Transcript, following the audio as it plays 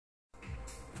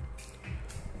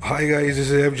Hi guys,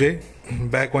 this is F J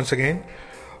back once again.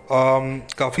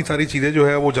 काफ़ी सारी चीज़ें जो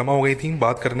है वो जमा हो गई थी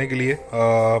बात करने के लिए।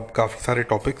 काफ़ी सारे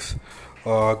टॉपिक्स,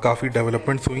 काफ़ी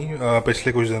डेवलपमेंट्स हुई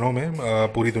पिछले कुछ दिनों में,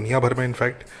 पूरी दुनिया भर में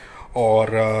इनफैक्ट।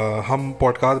 और हम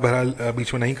पॉडकास्ट बहरहाल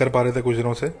बीच में नहीं कर पा रहे थे कुछ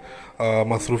दिनों से,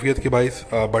 मसरूफियत की बाइस।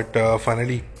 But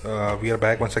finally we are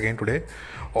back once again today.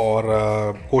 और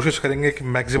कोशिश करेंगे कि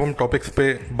मैक्सिमम टॉपिक्स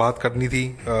पे बात करनी थी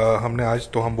हमने आज,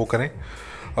 तो हम वो करें।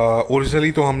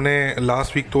 ओरिजिनली तो हमने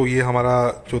लास्ट वीक तो ये हमारा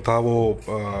जो था वो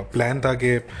प्लान था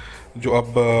कि जो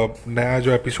अब नया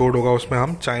जो एपिसोड होगा उसमें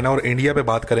हम चाइना और इंडिया पे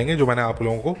बात करेंगे, जो मैंने आप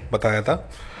लोगों को बताया था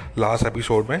लास्ट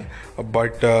एपिसोड में।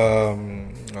 बट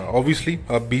ऑब्वियसली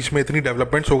अब बीच में इतनी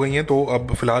डेवलपमेंट्स हो गई हैं, तो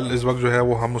अब फ़िलहाल इस वक्त जो है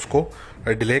वो हम उसको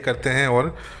डिले करते हैं।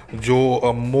 और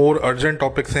जो मोर अर्जेंट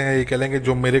टॉपिक्स हैं, ये कह लेंगे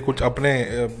जो मेरे कुछ अपने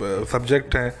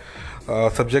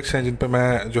सब्जेक्ट्स हैं जिन पे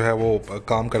मैं जो है वो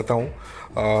काम करता हूँ,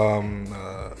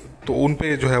 तो उन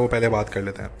पे जो है वो पहले बात कर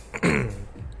लेते हैं।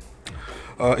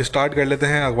 स्टार्ट कर लेते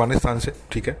हैं अफ़गानिस्तान से,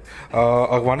 ठीक है।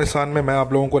 अफ़गानिस्तान में मैं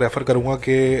आप लोगों को रेफ़र करूँगा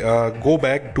कि go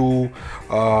back to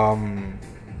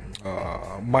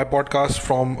my podcast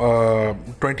from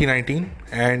 2019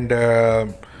 and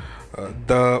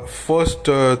the first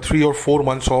 3 और 4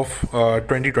 मंथ्स ऑफ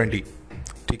 2020,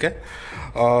 ठीक है।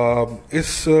 इस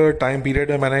टाइम पीरियड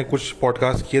में मैंने कुछ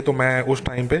पॉडकास्ट किए, तो मैं उस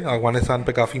टाइम पे अफ़गानिस्तान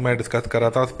पे काफ़ी मैं डिस्कस कर रहा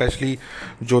था। स्पेशली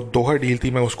जो दोहा डील थी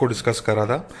मैं उसको डिस्कस कर रहा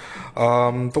था।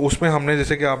 तो उसमें हमने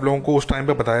जैसे कि आप लोगों को उस टाइम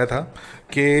पे बताया था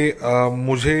कि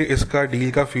मुझे इसका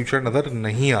डील का फ्यूचर नज़र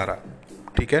नहीं आ रहा,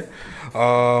 ठीक है।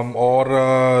 और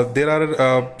there are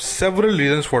several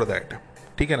reasons for that,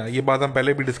 ठीक है ना। ये बात हम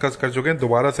पहले भी डिस्कस कर चुके हैं,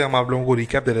 दोबारा से हम आप लोगों को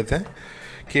रिकैप दे देते हैं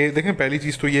कि देखें, पहली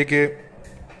चीज़ तो ये कि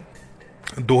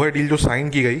दोहा डील जो साइन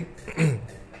की गई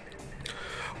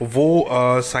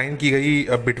वो साइन की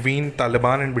गई between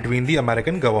Taliban and between the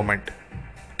American government,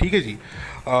 ठीक है जी।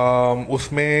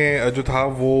 उसमें जो था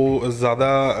वो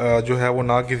ज़्यादा जो है वो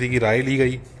ना किसी की राय ली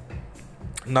गई,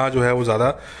 ना जो है वो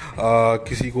ज़्यादा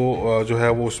किसी को जो है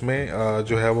वो उसमें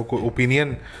जो है वो कोई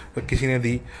ओपिनियन किसी ने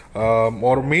दी।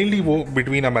 और मेनली वो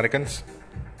between American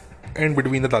and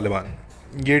between the Taliban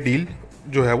ये डील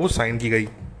जो है वो साइन की गई।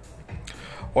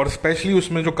 और स्पेशली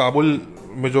उसमें जो काबुल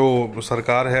में जो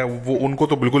सरकार है वो, उनको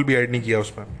तो बिल्कुल भी ऐड नहीं किया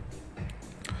उसमें।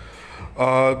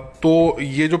 तो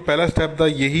ये जो पहला स्टेप था,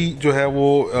 यही जो है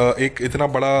वो एक इतना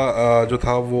बड़ा जो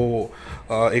था वो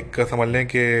एक समझ लें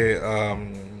कि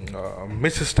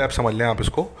मिस स्टेप समझ लें आप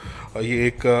इसको। ये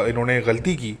एक इन्होंने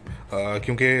गलती की,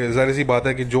 क्योंकि ज़ाहिर सी बात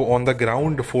है कि जो ऑन द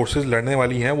ग्राउंड फोर्सेस लड़ने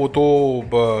वाली हैं वो तो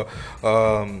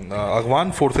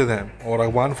अफगान फोर्सेस हैं, और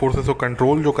अफगान फोर्सेस को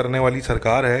कंट्रोल जो करने वाली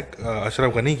सरकार है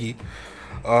अशरफ गनी की।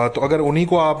 तो अगर उन्हीं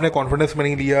को आपने कॉन्फिडेंस में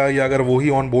नहीं लिया, या अगर वही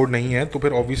ऑन बोर्ड नहीं है, तो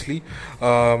फिर ऑब्वियसली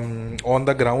ऑन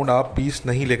द ग्राउंड आप पीस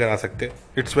नहीं लेकर आ सकते।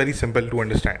 It's very simple to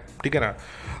understand, ठीक है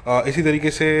ना। इसी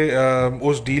तरीके से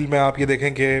उस डील में आप ये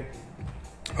देखें कि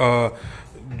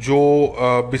जो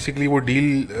बेसिकली वो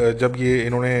डील जब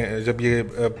ये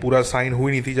पूरा साइन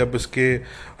हुई नहीं थी, जब इसके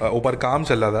ऊपर काम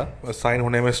चल रहा था, साइन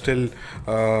होने में स्टिल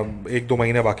 1-2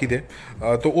 महीने बाकी थे,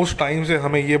 तो उस टाइम से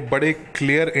हमें ये बड़े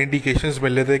क्लियर इंडिकेशंस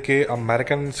मिल रहे थे कि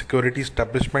अमेरिकन सिक्योरिटी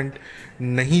इस्टेब्लिशमेंट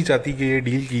नहीं चाहती कि ये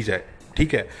डील की जाए,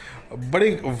 ठीक है। बड़े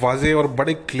वाजे और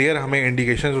बड़े क्लियर हमें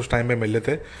इंडिकेशंस उस टाइम में मिल रहे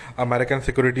थे। अमेरिकन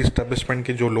सिक्योरिटी इस्टेब्लिशमेंट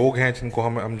के जो लोग हैं, जिनको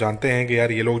हम जानते हैं कि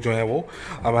यार ये लोग जो हैं वो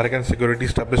अमेरिकन सिक्योरिटी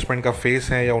इस्टेब्लिशमेंट का फेस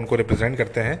हैं या उनको रिप्रेजेंट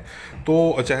करते हैं,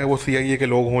 तो चाहे वो CIA के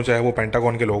लोग हों, चाहे वो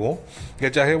पेंटागन के लोग हों, या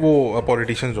चाहे वो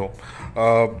पॉलिटिशियंस हों,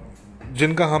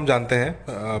 जिनका हम जानते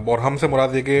हैं। और हमसे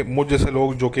मुराद ये कि मुझ जैसे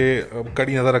लोग जो कि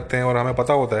कड़ी नज़र रखते हैं, और हमें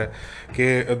पता होता है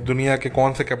कि दुनिया के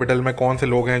कौन से कैपिटल में कौन से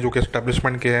लोग हैं जो कि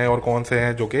इस्टेब्लिशमेंट के हैं और कौन से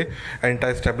हैं जो कि एंटी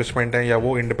इस्टेब्लिशमेंट हैं, या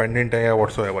वो इंडिपेंडेंट हैं, या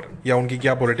व्हाट्सोएवर, या उनकी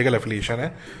क्या पॉलिटिकल एफिलिएशन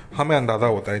है, हमें अंदाज़ा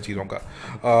होता है चीज़ों का।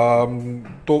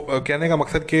 तो कहने का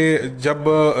मकसद कि जब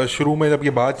शुरू में जब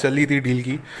ये बात चल रही थी डील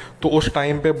की, तो उस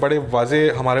टाइम पे बड़े वाजे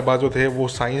हमारे पास जो थे वो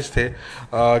साइंस थे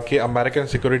कि अमेरिकन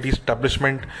सिक्योरिटी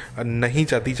इस्टेब्लिशमेंट नहीं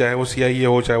चाहती, चाहे वो CIA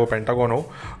हो, चाहे वो पेंटागन हो,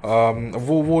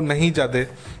 वो नहीं चाहते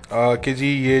कि जी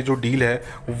ये जो डील है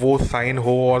वो साइन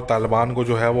हो और तालिबान को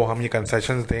जो है वो हम ये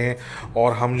कंसेशंस दें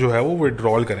और हम जो है वो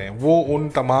विड्रॉल करें। वो उन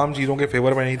तमाम चीज़ों के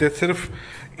फेवर में नहीं थे।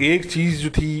 सिर्फ एक चीज़ जो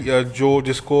थी, जो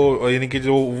जिसको यानी कि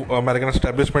जो अमेरिकन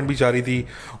एस्टेब्लिशमेंट भी चाह रही थी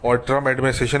और ट्रम्प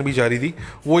एडमिनिस्ट्रेशन भी चाह रही थी,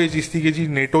 वो ये चीज़ थी कि जी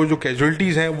नेटो जो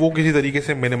कैजुअलिटीज़ हैं वो किसी तरीके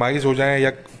से मिनिमाइज़ हो जाएं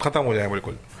या ख़त्म हो जाएं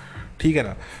बिल्कुल, ठीक है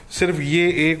ना। सिर्फ ये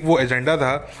एक वो एजेंडा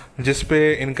था जिस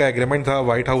पे इनका एग्रीमेंट था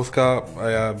वाइट हाउस का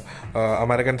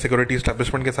अमेरिकन सिक्योरिटी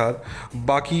इस्टेब्लिशमेंट के साथ।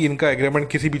 बाकी इनका एग्रीमेंट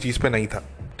किसी भी चीज़ पे नहीं था,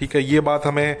 ठीक है, ये बात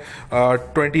हमें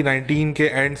 2019 के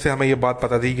एंड से हमें ये बात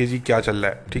पता थी कि जी क्या चल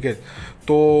रहा है, ठीक है।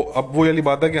 तो अब वो वाली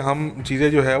बात है कि हम चीज़ें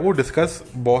जो है वो डिस्कस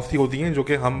बहुत सी होती हैं जो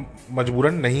कि हम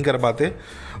मजबूरन नहीं कर पाते।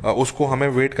 उसको हमें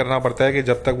वेट करना पड़ता है कि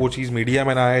जब तक वो चीज़ मीडिया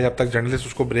में ना आए, जब तक जर्नलिस्ट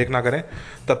उसको ब्रेक ना करें,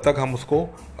 तब तक हम उसको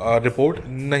रिपोर्ट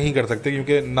नहीं कर सकते,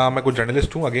 क्योंकि ना मैं कोई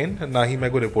जर्नलिस्ट हूँ अगेन, ना ही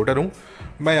मैं कोई रिपोर्टर हूँ।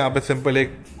 मैं यहाँ पे सिंपल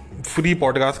एक फ्री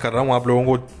पॉडकास्ट कर रहा हूँ आप लोगों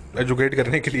को एजुकेट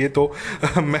करने के लिए, तो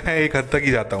मैं एक हद तक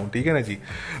ही जाता हूँ, ठीक है ना जी।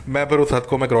 मैं फिर उस हद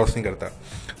को मैं क्रॉस नहीं करता।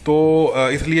 तो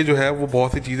इसलिए जो है वो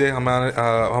बहुत सी चीज़ें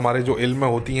हमारे जो इल्म में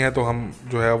होती हैं, तो हम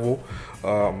जो है वो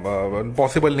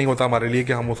पॉसिबल नहीं होता हमारे लिए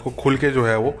कि हम उसको खुल के जो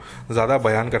है वो ज़्यादा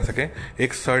बयान कर सकें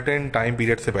एक सर्टेन टाइम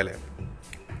पीरियड से पहले।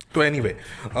 तो एनीवे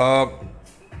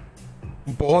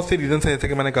बहुत से रीज़न्स हैं, जैसे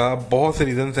कि मैंने कहा बहुत से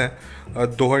रीज़न्स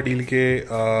हैं दोहा डील के।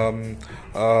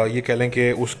 ये कह लें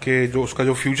कि उसका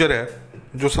जो फ्यूचर है,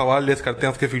 जो सवाल रेस करते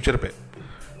हैं उसके फ्यूचर पे,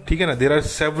 ठीक है ना। देयर आर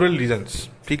सेवरल रीजंस,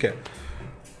 ठीक है।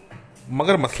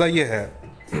 मगर मसला ये है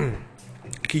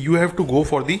कि you have to go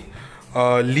for the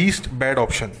least bad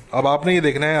option. अब आपने ये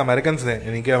देखना है अमेरिकन ने,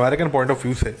 यानी कि अमेरिकन पॉइंट ऑफ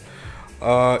व्यू से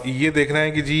ये देखना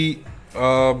है कि जी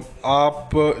आप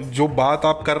जो बात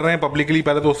आप कर रहे हैं पब्लिकली,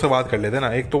 पहले तो उससे बात कर लेते हैं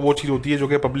ना। एक तो वो चीज़ होती है जो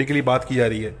कि पब्लिकली बात की जा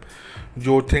रही है,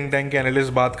 जो थिंक टैंक के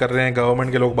एनालिस्ट बात कर रहे हैं,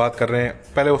 गवर्नमेंट के लोग बात कर रहे हैं,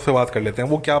 पहले उससे बात कर लेते हैं।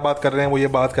 वो क्या बात कर रहे हैं? वो ये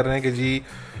बात कर रहे हैं कि जी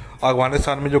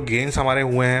अफगानिस्तान में जो गेंस हमारे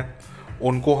हुए हैं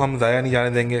उनको हम ज़ाया नहीं जाने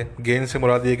देंगे। गेंस से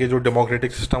मुराद ये कि जो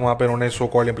डेमोक्रेटिक सिस्टम वहाँ पे उन्होंने सो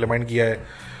कॉल्ड इम्प्लीमेंट किया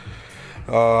है,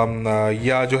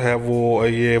 या जो है वो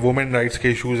ये वुमेन राइट्स के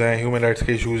इश्यूज़ हैं, ह्यूमन राइट्स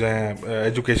के इश्यूज़ हैं,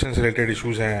 एजुकेशन से रिलेटेड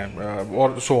इश्यूज़ हैं,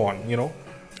 और सो ऑन, यू नो।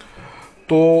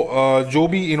 तो जो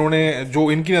भी जो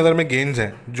इनकी नज़र में गेंस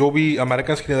हैं, जो भी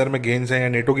अमेरिकन की नज़र में गेंस हैं या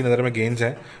नेटो की नज़र में गेंस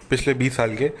हैं पिछले 20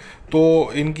 साल के,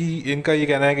 तो इनका ये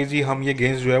कहना है कि जी हम ये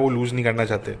गेंस जो है वो लूज़ नहीं करना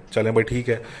चाहते। चलें भाई ठीक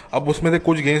है। अब उसमें से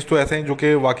कुछ गेंस तो ऐसे हैं जो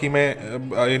कि वाकई में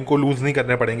इनको लूज़ नहीं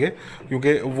करने पड़ेंगे,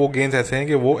 क्योंकि वो गेंस ऐसे हैं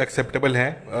कि वो एक्सेप्टेबल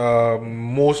हैं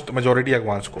मोस्ट मेजॉरिटी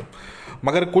अफगान्स को।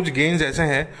 मगर कुछ गेंस ऐसे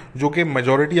हैं जो कि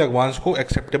मेजॉरिटी अफगान्स को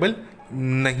एक्सेप्टेबल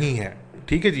नहीं है,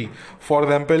 ठीक है जी। For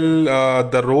example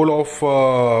the role of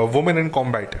women in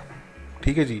combat,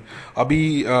 ठीक है जी।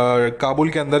 अभी काबुल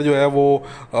के अंदर जो है वो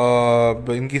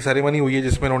इनकी सेरेमनी हुई है,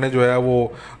 जिसमें उन्होंने जो है वो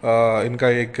इनका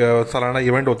एक सालाना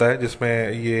इवेंट होता है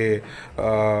जिसमें ये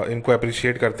इनको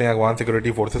अप्रिशिएट करते हैं अफगान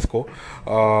सिक्योरिटी फोर्सेस को।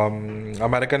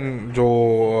 अमेरिकन जो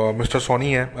मिस्टर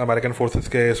सोनी है, अमेरिकन फोर्सेस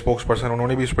के स्पोक्स पर्सन,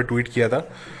 उन्होंने भी इस पर ट्वीट किया था।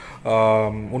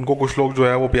 उनको कुछ लोग जो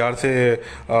है वो प्यार से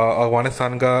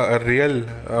अफगानिस्तान का रियल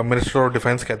मिनिस्टर ऑफ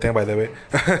डिफेंस कहते हैं, बाय द वे।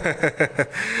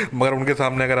 मगर उनके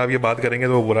सामने अगर आप ये बात करेंगे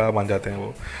तो वो बुरा मान जाते हैं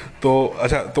वो। तो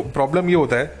अच्छा, तो प्रॉब्लम ये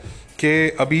होता है कि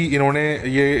अभी इन्होंने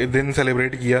ये दिन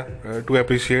सेलिब्रेट किया to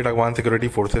appreciate Afghan security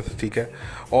forces, ठीक है।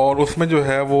 और उसमें जो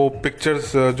है वो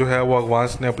पिक्चर्स जो है वो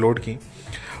अफगान्स ने अपलोड की।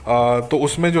 तो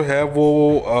उसमें जो है वो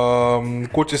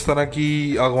कुछ इस तरह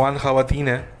की अफगान ख़वातीन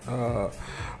हैं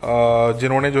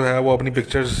जिन्होंने जो है वो अपनी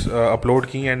पिक्चर्स अपलोड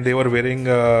की, and they were wearing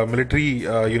military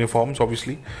uniforms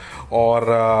obviously. और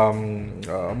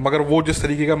मगर वो जिस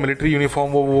तरीके का मिलिट्री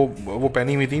यूनिफॉर्म वो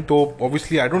पहनी हुई थी, तो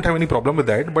obviously I don't have any problem with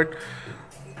that, but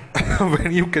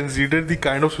when you consider the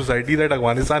kind of society that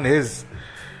Afghanistan is,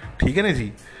 ठीक है ना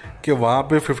जी, कि वहाँ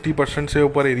पे 50% से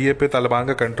ऊपर एरिया पे तालिबान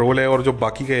का कंट्रोल है, और जो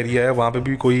बाकी का एरिया है वहाँ पे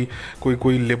भी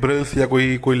कोई लिबरल्स या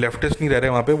कोई लेफ्टिस्ट नहीं रह रहे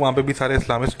वहाँ पे भी सारे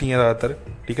इस्लामिस्ट ही हैं ज़्यादातर,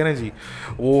 ठीक है ना जी।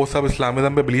 वो सब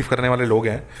इस्लामिज़म पे बिलीव करने वाले लोग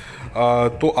हैं।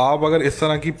 तो आप अगर इस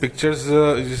तरह की पिक्चर्स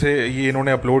जैसे ये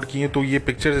इन्होंने अपलोड की हैं, तो ये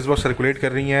पिक्चर्स इस वक्त सर्कुलेट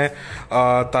कर रही हैं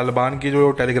तालिबान के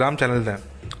जो टेलीग्राम चैनल्स हैं,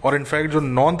 और इनफैक्ट जो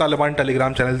नॉन तालिबान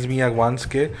टेलीग्राम चैनल्स भी हैं अफगान्स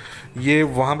के, ये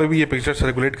वहाँ पे भी ये पिक्चर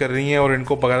सर्कुलेट कर रही हैं, और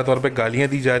इनको बकायदा तौर पे गालियाँ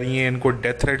दी जा रही हैं, इनको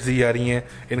डेथ थ्रेट्स दी जा रही हैं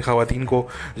इन ख़वातीन को,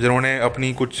 जिन्होंने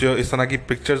अपनी कुछ इस तरह की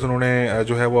पिक्चर्स उन्होंने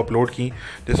जो है वो अपलोड की,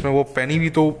 जिसमें वो पहनी भी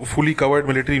तो फुली कवर्ड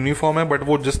मिलिट्री यूनिफॉर्म है, बट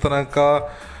वो जिस तरह का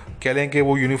कह लें कि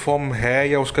वो यूनिफॉर्म है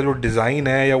या उसका जो डिज़ाइन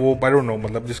है या वो आई डोंट नो,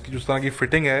 मतलब जिसकी जिस तरह की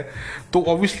फिटिंग है, तो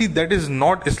obviously that is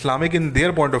not Islamic in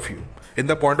their point of view, in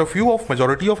the point of view of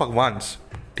majority of Afghans,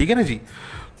 ठीक है ना जी।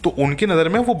 तो उनकी नज़र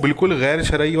में वो बिल्कुल गैर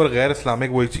शरई और गैर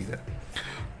इस्लामिक वो एक चीज़ है।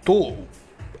 तो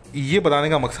ये बताने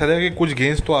का मकसद है कि कुछ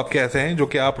गेंस तो आपके ऐसे हैं जो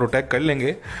कि आप प्रोटेक्ट कर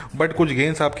लेंगे, बट कुछ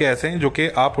गेंस आपके ऐसे हैं जो कि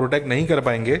आप प्रोटेक्ट नहीं कर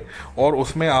पाएंगे, और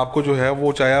उसमें आपको जो है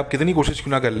वो चाहे आप कितनी कोशिश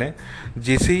क्यों ना कर लें,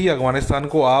 जैसे ही अफगानिस्तान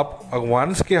को आप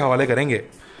अफगान्स के हवाले करेंगे,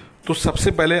 तो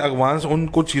सबसे पहले अफगान्स उन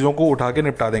कुछ चीज़ों को उठा के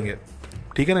निपटा देंगे,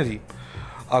 ठीक है ना जी।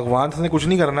 अफगान्स ने कुछ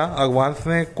नहीं करना, अफगान्स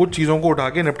ने कुछ चीज़ों को उठा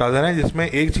के निपटा देना है, जिसमें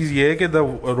एक चीज़ ये है कि the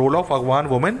role of Afghan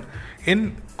women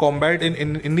in combat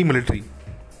in the military,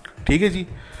 ठीक है जी।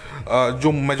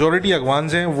 जो मेजॉरिटी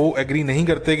अफगान्स हैं वो एग्री नहीं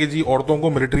करते कि जी औरतों को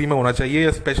मिलिट्री में होना चाहिए,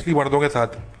 या स्पेशली मर्दों के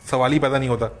साथ सवाल ही पैदा नहीं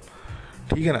होता,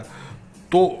 ठीक है ना।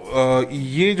 तो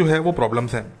ये जो है वो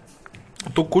प्रॉब्लम्स हैं।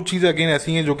 तो कुछ चीज़ें अगेन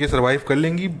ऐसी हैं जो कि सर्वाइव कर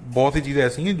लेंगी, बहुत सी चीज़ें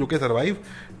ऐसी हैं जो कि सर्वाइव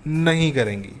नहीं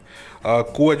करेंगी।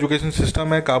 को एजुकेशन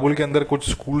सिस्टम है काबुल के अंदर कुछ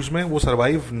स्कूल्स में, वो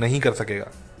सर्वाइव नहीं कर सकेगा,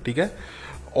 ठीक है,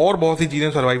 और बहुत सी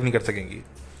चीज़ें सर्वाइव नहीं कर सकेंगी।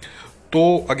 तो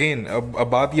अगेन अब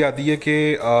बात ये आती है कि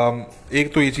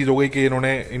एक तो ये चीज़ हो गई कि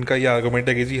इन्होंने, इनका ये आर्गूमेंट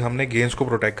है कि जी हमने गेम्स को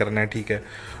प्रोटेक्ट करना है, ठीक है।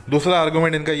 दूसरा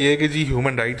आर्गूमेंट इनका ये है कि जी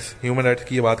ह्यूमन राइट्स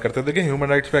की ये बात करते थे कि ह्यूमन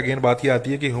राइट्स पे अगेन बात ये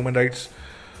आती है कि human rights,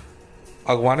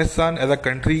 Afghanistan as a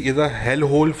country is a hell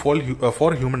hole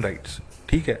for human rights,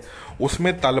 ठीक है।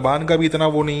 उसमें तालिबान का भी इतना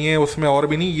वो नहीं है, उसमें और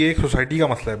भी नहीं, ये एक सोसाइटी का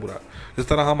मसला है पूरा। जिस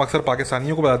तरह हम अक्सर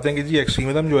पाकिस्तानियों को बताते हैं कि जी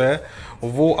एक्सट्रीमिज़म जो है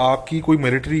वो आपकी कोई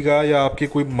मिलिट्री का या आपके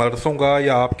कोई मदरसों का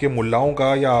या आपके मुल्लाओं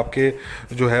का या आपके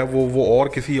जो है वो और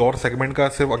किसी और सेगमेंट का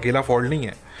सिर्फ अकेला फॉल्ट नहीं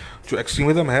है। जो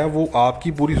एक्सट्रीमिज़म है वो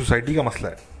आपकी पूरी सोसाइटी का मसला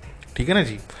है, ठीक है ना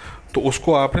जी। तो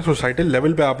उसको आपने सोसाइटल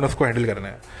लेवल पे आपने उसको हैंडल करना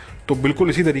है। तो बिल्कुल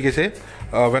इसी तरीके से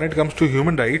when it comes to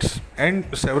human rights and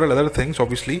several other things,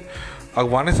 obviously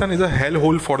Afghanistan is a hell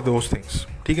hole for those things,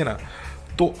 ठीक है ना।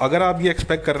 तो अगर आप ये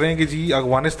एक्सपेक्ट कर रहे हैं कि जी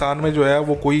अफगानिस्तान में जो है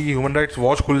वो कोई ह्यूमन राइट्स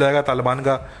वॉच खुल जाएगा तालिबान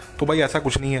का, तो भाई ऐसा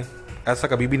कुछ नहीं है, ऐसा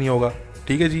कभी भी नहीं होगा,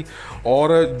 ठीक है जी।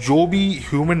 और जो भी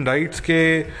ह्यूमन राइट्स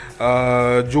के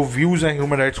जो व्यूज़ हैं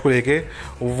ह्यूमन राइट्स को लेके,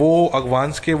 वो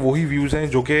अफगान्स के वही व्यूज़ हैं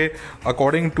जो कि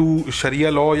अकॉर्डिंग टू शरिया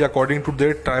लॉ या according to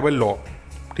their tribal law,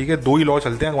 ठीक है, दो ही लॉ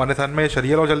चलते हैं अफगानिस्तान में,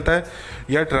 शरिया लॉ चलता है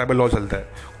या ट्राइबल लॉ चलता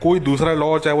है। कोई दूसरा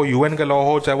लॉ, चाहे वो यूएन का लॉ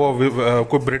हो, चाहे वो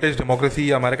कोई ब्रिटिश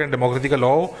डेमोक्रेसी या अमेरिकन डेमोक्रेसी का लॉ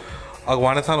हो,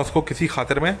 अफगानिस्तान उसको किसी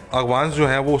खातिर में, अफगान्स जो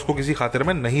है वो उसको किसी खातिर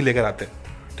में नहीं लेकर आते,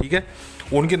 ठीक है।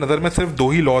 उनकी नज़र में सिर्फ दो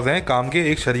ही लॉज हैं काम के,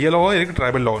 एक शरिया लॉ है, एक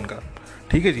ट्राइबल लॉ उनका,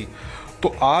 ठीक है जी।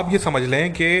 तो आप ये समझ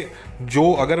लें कि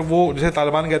जो अगर वो जैसे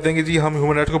तालिबान कहते हैं कि जी हम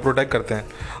ह्यूमन राइट्स को प्रोटेक्ट करते हैं,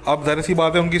 अब ज़ाहिर सी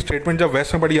बात है उनकी स्टेटमेंट जब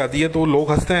वेस्ट में पड़ी आती है तो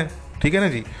लोग हंसते हैं, ठीक है ना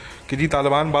जी, कि जी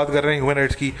तालिबान बात कर रहे हैं ह्यूमन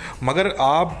राइट्स की। मगर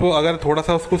आप अगर थोड़ा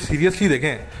सा उसको सीरियसली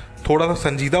देखें, थोड़ा सा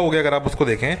संजीदा हो गया अगर आप उसको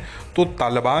देखें, तो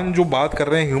तालिबान जो बात कर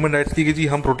रहे हैं ह्यूमन राइट्स की कि जी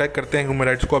हम प्रोटेक्ट करते हैं ह्यूमन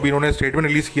राइट्स को, अभी इन्होंने स्टेटमेंट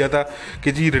रिलीज़ किया था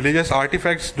कि जी रिलीजियस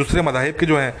आर्टिफैक्ट्स दूसरे मज़ाहिब के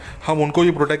जो हैं हम उनको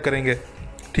भी प्रोटेक्ट करेंगे,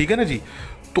 ठीक है ना जी।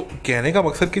 तो कहने का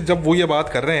मकसद कि जब वो ये बात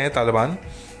कर रहे हैं तालिबान,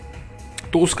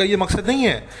 तो उसका ये मकसद नहीं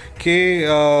है कि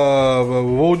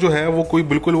वो जो है वो कोई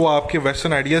बिल्कुल वो आपके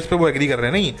वेस्टर्न आइडियाज़ पे वो एग्री कर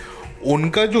रहे हैं, नहीं।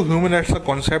 उनका जो ह्यूमन राइट्स का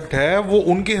कॉन्सेप्ट है वो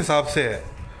उनके हिसाब से है,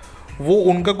 वो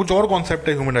उनका कुछ और कॉन्सेप्ट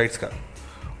है ह्यूमन राइट्स का।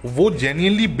 वो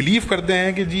जेन्युइनली बिलीव करते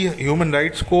हैं कि जी ह्यूमन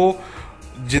राइट्स को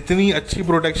जितनी अच्छी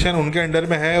प्रोटेक्शन उनके अंडर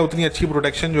में है उतनी अच्छी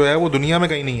प्रोटेक्शन जो है वो दुनिया में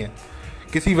कहीं नहीं है,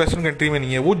 किसी वेस्टर्न कंट्री में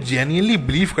नहीं है। वो जेन्युइनली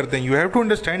बिलीव करते हैं, you have to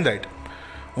understand that.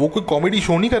 वो कोई कॉमेडी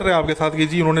शो नहीं कर रहे हैं आपके साथ कि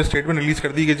जी उन्होंने स्टेटमेंट रिलीज़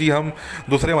कर दी कि जी हम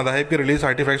दूसरे मज़ाहिब के रिलीज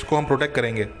आर्टिफैक्ट्स को हम प्रोटेक्ट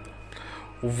करेंगे।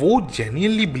 वो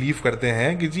जेन्युइनली बिलीव करते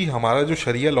हैं कि जी हमारा जो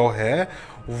शरिया लॉ है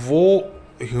वो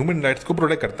ह्यूमन राइट्स को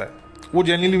प्रोटेक्ट करता है, वो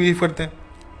जेन्युइनली बिलीव करते हैं,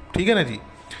 ठीक है ना जी।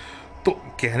 तो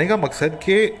कहने का मकसद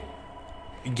कि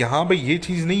यहाँ पे ये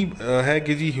चीज़ नहीं है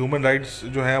कि जी ह्यूमन राइट्स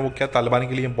जो है वो क्या तालिबान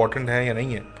के लिए इंपॉर्टेंट है या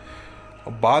नहीं है।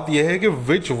 बात यह है कि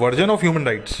which version of human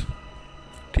rights,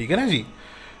 ठीक है ना जी।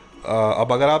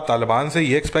 अब अगर आप तालिबान से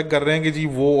ये एक्सपेक्ट कर रहे हैं कि जी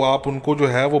वो आप उनको जो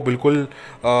है वो बिल्कुल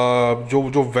जो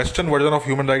जो western version of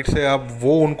human rights है आप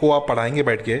वो उनको आप पढ़ाएंगे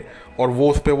बैठ के और वो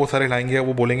उस पर वो सर हिलाएंगे,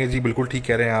 वो बोलेंगे जी बिल्कुल ठीक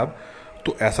कह रहे हैं आप,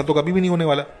 तो ऐसा तो कभी भी नहीं होने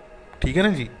वाला, ठीक है ना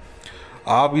जी।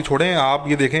 आप ये छोड़ें, आप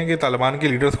ये देखें कि तालिबान के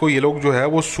लीडर्स को ये लोग जो है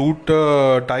वो सूट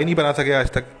टाई नहीं बना सके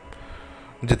आज तक।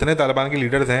 जितने तालिबान के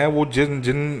लीडर्स हैं वो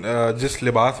जिस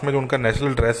लिबास में जो उनका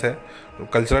नेशनल ड्रेस है,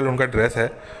 कल्चरल उनका ड्रेस है,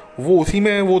 वो उसी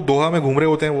में वो दोहा में घूम रहे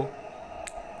होते हैं।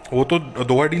 वो तो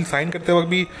दोहा डील साइन करते वक्त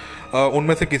भी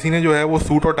उनमें से किसी ने जो है वो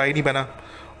सूट और टाई नहीं पहना।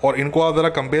 और इनको आप ज़रा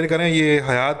कंपेयर करें, ये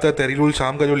हयात तहरीरुल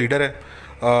शाम का जो लीडर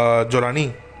है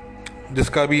जोलानी,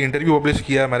 जिसका अभी इंटरव्यू पब्लिश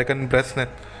किया अमेरिकन प्रेस ने,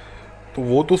 तो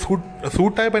वो तो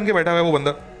सूट टाई पहन के बैठा हुआ है वो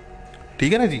बंदा,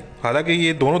 ठीक है ना जी। हालांकि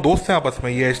ये दोनों दोस्त हैं आपस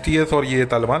में, ये HTS और ये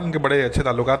तालिबान, इनके बड़े अच्छे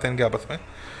ताल्लुकात हैं इनके आपस में।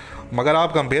 मगर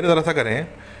आप कंपेयर ज़रा सा करें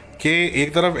कि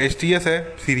एक तरफ HTS है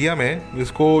सीरिया में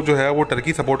जिसको जो है वो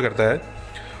टर्की सपोर्ट करता है,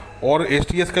 और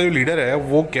HTS का जो लीडर है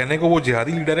वो कहने को वो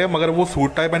जिहादी लीडर है मगर वो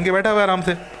सूट टाई पहन के बैठा हुआ है आराम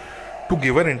से to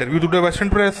give an interview to the western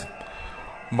press.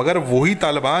 मगर वही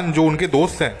तालिबान जो उनके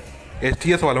दोस्त हैं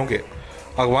HTS वालों के,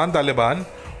 अफगान तालिबान,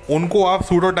 उनको आप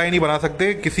सूट और टाई नहीं बना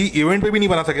सकते, किसी इवेंट पे भी नहीं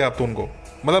बना सके आप तो उनको।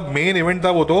 मतलब मेन इवेंट था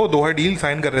वो, तो दोहा डील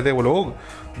साइन कर रहे थे वो लोग,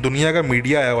 दुनिया का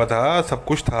मीडिया आया हुआ था, सब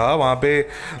कुछ था वहाँ पे,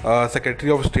 सेक्रेटरी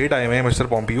ऑफ स्टेट आए हुए हैं मिस्टर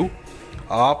पॉम्पियो।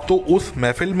 आप तो उस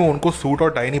महफिल में उनको सूट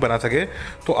और टाई नहीं बना सके,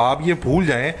 तो आप ये भूल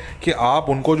जाएं कि आप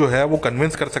उनको जो है वो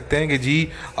कन्विंस कर सकते हैं कि जी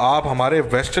आप हमारे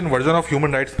western version of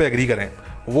human rights पे एग्री करें।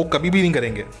 वो कभी भी नहीं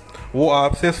करेंगे। वो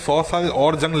आपसे 100 साल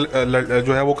और जंग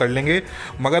जो है वो कर लेंगे,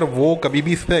 मगर वो कभी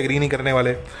भी इस पर एग्री नहीं करने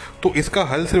वाले। तो इसका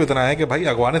हल सिर्फ इतना है कि भाई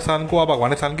अफ़गानिस्तान को आप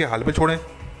अफ़गानिस्तान के हाल पे छोड़ें,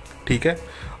 ठीक है।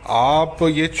 आप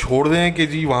ये छोड़ दें कि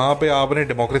जी वहाँ पे आपने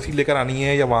डेमोक्रेसी लेकर आनी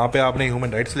है, या वहाँ पे आपने ह्यूमन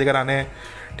राइट्स लेकर आने हैं,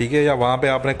 ठीक है, या वहाँ पे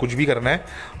आपने कुछ भी करना है।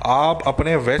 आप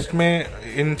अपने वेस्ट में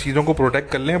इन चीज़ों को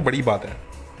प्रोटेक्ट कर लें, बड़ी बात है,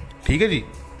 ठीक है जी।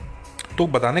 तो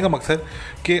बताने का मकसद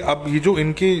कि अब ये जो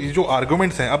इनके ये जो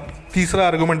आर्गूमेंट्स हैं, अब तीसरा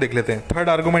आर्गूमेंट देख लेते हैं। थर्ड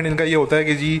आर्गूमेंट इनका ये होता है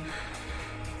कि जी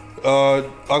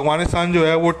अफ़गानिस्तान जो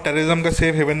है वो टेररिज्म का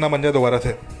सेफ हेवन ना बन जाए दोबारा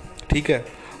से, ठीक है।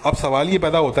 अब सवाल ये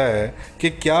पैदा होता है कि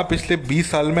क्या पिछले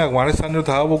 20 साल में अफ़गानिस्तान जो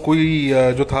था वो कोई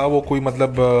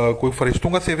मतलब कोई फरिश्तों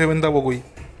का सेफ हेवन था? वो को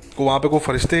वहाँ पे कोई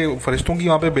फरिश्तों की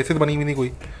वहाँ पे बेसिस बनी हुई नहीं,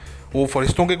 कोई वो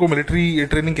फरिश्तों के कोई मिलिट्री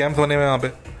ट्रेनिंग कैंप्स बने हुए हैं वहाँ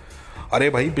पे? अरे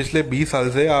भाई, पिछले 20 साल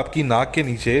से आपकी नाक के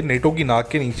नीचे, नेटो की नाक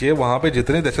के नीचे वहाँ पे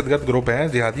जितने दहशतगर्द ग्रुप हैं,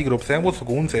 जिहादी ग्रुप्स हैं, वो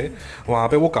सुकून से वहाँ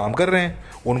पे वो काम कर रहे हैं।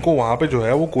 उनको वहाँ पे जो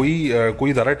है वो कोई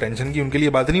ज़्यादा टेंशन की उनके लिए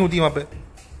बात नहीं होती वहाँ पे।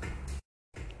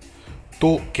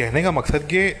 तो कहने का मकसद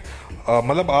कि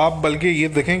मतलब आप बल्कि ये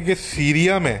देखें कि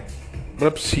सीरिया में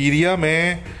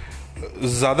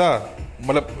ज़्यादा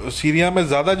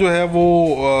जो है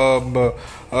वो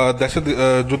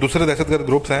जो दूसरे दहशतगर्द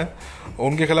ग्रुप्स हैं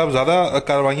उनके खिलाफ ज़्यादा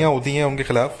कार्रवाइयाँ होती हैं उनके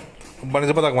खिलाफ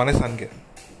बनस्बत अफ़गानिस्तान के,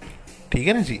 ठीक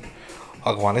है ना जी।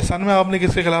 अफ़गानिस्तान में आपने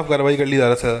किसके खिलाफ कार्रवाई कर ली?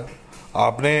 ज़्यादा से ज़्यादा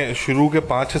आपने शुरू के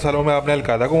 5-6 सालों में आपने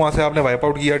अलकायदा को वहाँ से आपने वाइप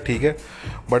आउट किया, ठीक है,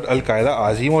 बट अलकायदा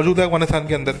आज ही मौजूद है अफ़गानिस्तान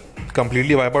के अंदर,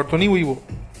 कम्प्लीटली वाइप आउट तो नहीं हुई वो।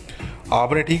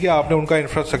 आपने, ठीक है, आपने उनका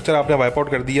इंफ्रास्ट्रक्चर आपने वाइप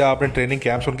आउट कर दिया, आपने ट्रेनिंग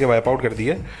कैंप्स उनके वाइप आउट कर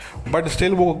दिए, बट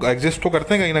स्टिल वो एग्जिस्ट तो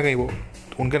करते हैं कहीं ना कहीं, वो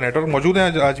उनके नेटवर्क मौजूद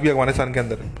हैं आज भी अफ़गानिस्तान के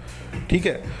अंदर, ठीक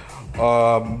है।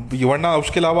 वरना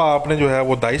उसके अलावा आपने जो है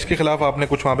वो दाइश के ख़िलाफ़ आपने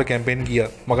कुछ वहाँ पे कैंपेन किया,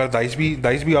 मगर दाइश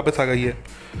भी वापस आ गई है,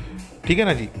 ठीक है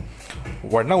ना जी।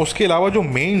 वरना उसके अलावा जो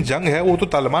मेन जंग है वो तो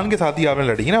तालिबान के साथ ही आपने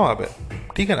लड़ी है ना वहाँ पे,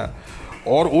 ठीक है ना।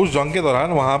 और उस जंग के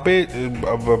दौरान वहाँ पे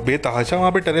बेतहाशा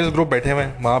वहाँ पे टेररिस्ट ग्रुप बैठे हुए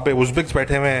हैं, वहाँ पे उज़्बेक्स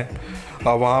बैठे हुए हैं,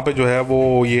 वहाँ पे जो है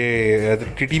वो ये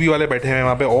टीटीपी वाले बैठे हुए हैं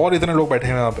वहाँ पे, और इतने लोग बैठे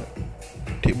हुए हैं वहाँ पे,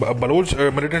 ठीक, बलोच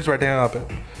मिलिटेंट्स बैठे हैं वहाँ पे।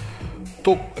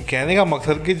 तो कहने का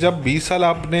मकसद कि जब 20 साल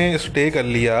आपने स्टे कर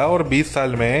लिया और 20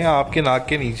 साल में आपके नाक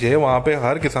के नीचे वहाँ पे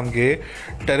हर किस्म के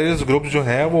टेररिस्ट ग्रुप्स जो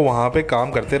हैं वो वहाँ पे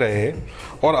काम करते रहे,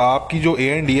 और आपकी जो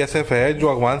ANDSF है, जो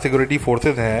अफगान सिक्योरिटी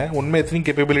फोर्सेस हैं, उनमें इतनी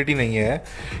कैपेबिलिटी नहीं है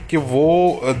कि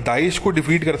वो दाइश को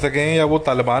डिफीट कर सकें या वो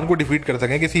तालिबान को डिफीट कर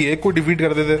सकें, किसी एक को डिफीट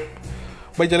कर देते।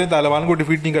 भाई चलें, तालिबान को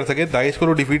डिफीट नहीं कर सके, दाइश को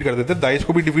तो डिफीट कर देते, दाइश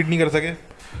को भी डिफीट नहीं कर सके,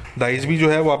 दाइश भी जो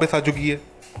है वापस आ चुकी है,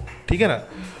 ठीक है ना।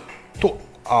 तो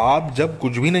आप जब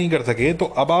कुछ भी नहीं कर सके तो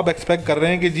अब आप एक्सपेक्ट कर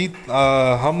रहे हैं कि जी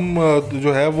हम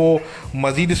जो है वो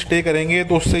मज़ीद स्टे करेंगे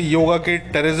तो उससे ये होगा कि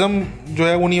टेररिज्म जो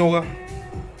है वो नहीं होगा।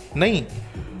 नहीं,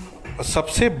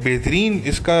 सबसे बेहतरीन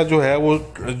इसका जो है वो,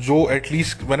 जो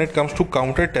at least when it comes to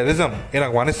counter terrorism in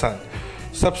Afghanistan,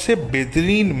 सबसे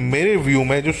बेहतरीन मेरे व्यू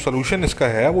में जो सलूशन इसका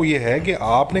है वो ये है कि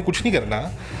आपने कुछ नहीं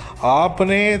करना,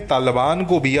 आपने तालिबान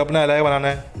को भी अपना एलाय बनाना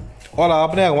है और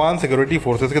आपने अफगान सिक्योरिटी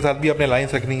फोर्सेस के साथ भी अपने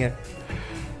अलायंस रखनी है।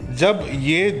 जब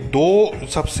ये दो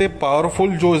सबसे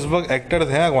पावरफुल जो इस वक्त एक्टर्स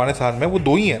हैं अफगानिस्तान में, वो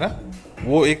दो ही हैं ना,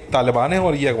 वो एक तालिबान है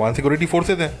और ये अफगान सिक्योरिटी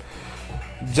फोर्सेस हैं।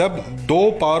 जब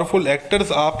दो पावरफुल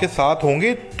एक्टर्स आपके साथ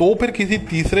होंगे तो फिर किसी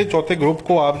तीसरे चौथे ग्रुप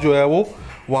को आप जो है वो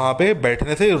वहाँ पे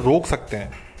बैठने से रोक सकते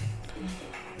हैं।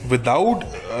 Without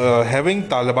having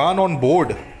Taliban on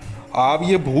board, आप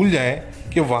ये भूल जाएं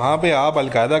कि वहाँ पे आप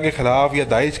अलकायदा के ख़िलाफ़ या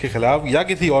दाइश के ख़िलाफ़ या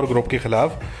किसी और ग्रुप के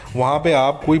ख़िलाफ़ वहाँ पे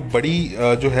आप कोई बड़ी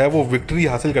जो है वो विक्ट्री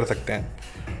हासिल कर सकते हैं,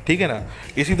 ठीक है ना।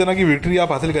 इसी तरह की विक्ट्री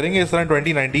आप हासिल करेंगे इस तरह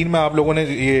 2019 में आप लोगों ने,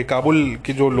 ये काबुल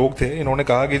के जो लोग थे इन्होंने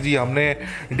कहा कि जी हमने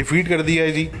डिफीट कर दिया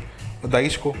है जी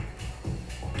दाइश को,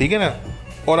 ठीक है ना।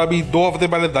 और अभी 2 हफ्ते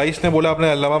पहले दाइश ने बोला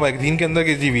अपने अल्लामा मैगजीन के अंदर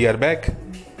कि जी वी आर बैक।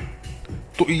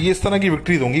 तो ये इस तरह की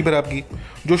विक्ट्री दूंगी फिर आपकी,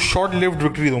 जो शॉर्ट लिव्ड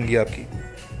विक्ट्री दूंगी आपकी,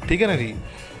 ठीक है ना जी।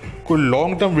 कोई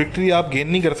लॉन्ग टर्म विक्ट्री आप गेन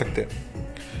नहीं कर सकते।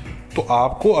 तो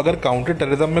आपको अगर काउंटर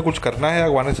टेररिज्म में कुछ करना है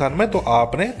अफगानिस्तान में, तो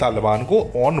आपने तालिबान को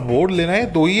ऑन बोर्ड लेना है,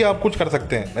 तो ही आप कुछ कर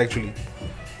सकते हैं एक्चुअली,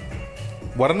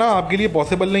 वरना आपके लिए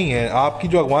पॉसिबल नहीं है। आपकी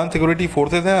जो अफगान सिक्योरिटी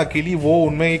फोर्सेस हैं अकेली, वो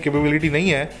उनमें ये कैपेबिलिटी नहीं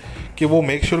है कि वो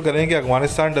मेक श्योर करें कि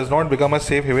Afghanistan does not become a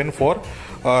safe haven for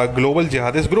global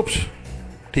jihadist groups,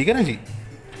 ठीक है ना जी।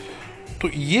 तो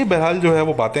ये बहरहाल जो है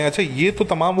वो बातें, अच्छा ये तो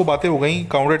तमाम वो बातें हो गई,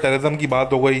 काउंटर टेररिज्म की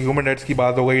बात हो गई, ह्यूमन राइट्स की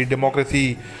बात हो गई,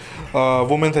 democracy,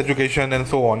 women's education and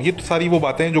so on, ये तो सारी वो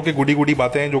बातें हैं जो कि गुडी गुडी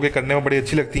बातें हैं जो कि करने में बड़ी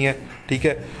अच्छी लगती हैं, ठीक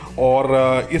है।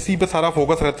 और इसी पे सारा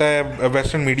फोकस रहता है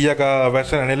वेस्टर्न मीडिया का,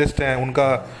 वेस्टर्न एनालिस्ट हैं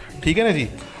उनका, ठीक है ना जी।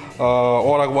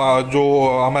 और जो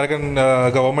अमेरिकन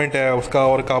गवर्नमेंट है उसका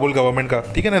और काबुल गवर्नमेंट का,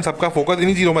 ठीक है ना, सबका फोकस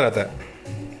इन्हीं चीज़ों में रहता है।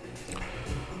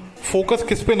 फोकस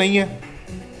किस पे नहीं है?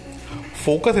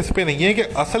 फोकस इस पे नहीं है कि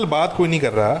असल बात कोई नहीं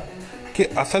कर रहा, कि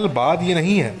असल बात ये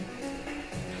नहीं है।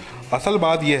 असल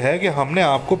बात ये है कि हमने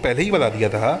आपको पहले ही बता दिया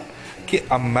था कि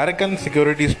American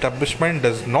security establishment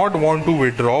does not want to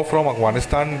withdraw from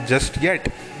Afghanistan just yet.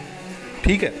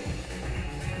 ठीक है,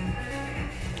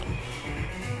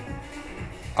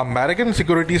 अमेरिकन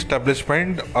सिक्योरिटी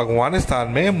एस्टेब्लिशमेंट अफगानिस्तान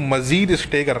में मजीद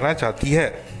स्टे करना चाहती है।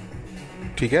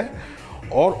 ठीक है,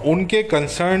 और उनके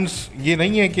कंसर्न्स ये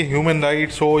नहीं है कि ह्यूमन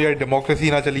राइट्स हो या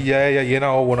डेमोक्रेसी ना चली जाए या ये ना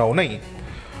हो वो ना हो, नहीं।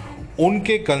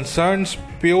 उनके concerns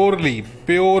purely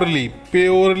purely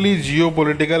purely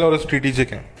geopolitical और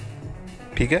स्ट्रेटेजिक हैं।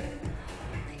 ठीक है,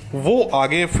 वो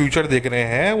आगे फ्यूचर देख रहे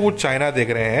हैं, वो चाइना देख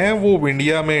रहे हैं, वो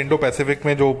इंडिया में इंडो पैसिफिक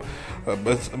में जो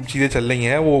चीज़ें चल रही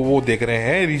हैं वो देख रहे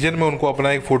हैं। रीजन में उनको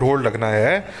अपना एक फुट होल्ड रखना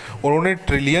है। उन्होंने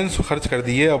ट्रिलियंस खर्च कर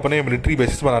दिए अपने मिलिट्री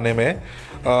बेसिस बनाने में,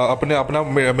 अपना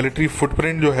मिलिट्री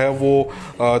फुटप्रिंट जो है वो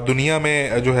दुनिया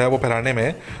में जो है वो फैलाने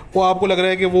में। वो आपको लग रहा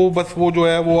है कि वो बस वो जो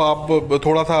है वो आप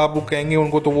थोड़ा सा आप कहेंगे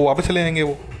उनको तो वो वापस चले जाएंगे?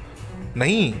 वो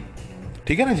नहीं।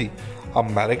 ठीक है ना जी,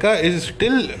 America is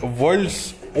still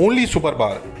world's only super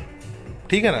power.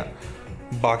 ठीक है ना,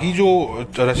 बाकी जो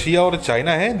रशिया और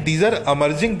चाइना है, these are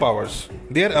emerging powers,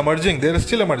 they are emerging, they are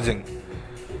still emerging,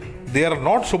 they are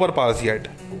not super powers yet.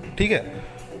 ठीक है,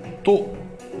 तो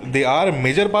they are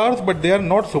major powers but they are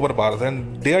not super powers and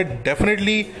they are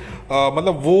definitely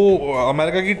मतलब वो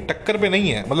America की टक्कर पे नहीं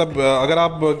है। मतलब अगर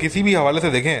आप किसी भी हवाले से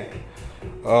देखें,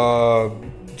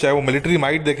 चाहे वो मिलिट्री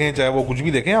माइट देखें, चाहे वो कुछ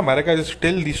भी देखें, America is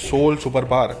still the soul super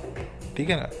power. ठीक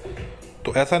है ना,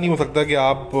 तो ऐसा नहीं हो सकता कि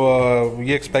आप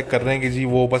ये एक्सपेक्ट कर रहे हैं कि जी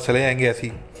वो बस चले जाएंगे,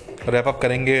 ऐसी रैप अप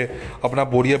करेंगे, अपना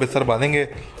बोरिया बिस्तर बांधेंगे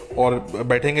और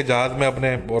बैठेंगे जहाज़ में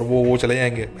अपने और वो चले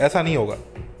जाएंगे। ऐसा नहीं होगा।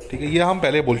 ठीक है, ये हम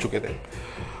पहले बोल चुके थे।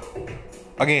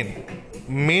 अगेन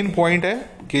मेन पॉइंट है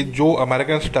कि जो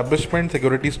अमेरिकन स्टैब्लिशमेंट,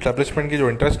 सिक्योरिटी स्टैब्लिशमेंट के जो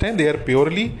इंटरेस्ट हैं, they are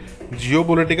purely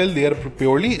geopolitical, they are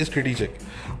purely strategic.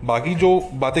 बाकी जो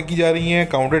बातें की जा रही हैं,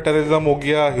 काउंटर टेररिज्म हो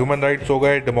गया, ह्यूमन राइट्स हो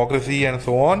गए, democracy and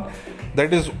so on,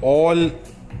 that is all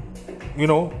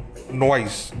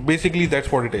noise, basically that's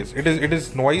what it is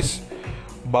noise।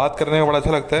 बात करने में बड़ा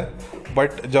अच्छा लगता है,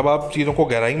 बट जब आप चीज़ों को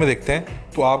गहराई में देखते हैं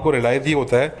तो आपको रियलाइज ही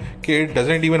होता है कि इट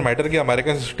डजेंट इवन मैटर कि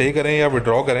अमेरिकन स्टे करें या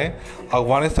विड्रॉ करें,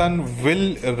 Afghanistan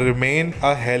will remain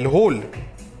a hell hole.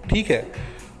 ठीक है,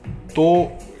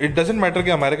 तो इट डजेंट मैटर कि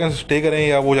अमेरिकन स्टे करें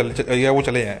या वो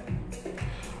चले जाएं।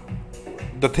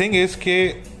 द थिंग इज़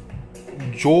कि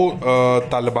जो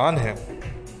तालिबान है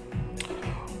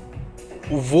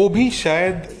वो भी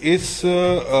शायद इस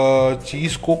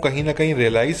चीज़ को कहीं ना कहीं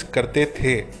रियलाइज़ करते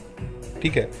थे।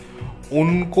 ठीक है,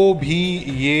 उनको भी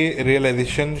ये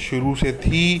रियलाइजेशन शुरू से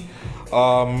थी,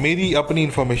 मेरी अपनी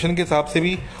इंफॉर्मेशन के हिसाब से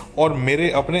भी और मेरे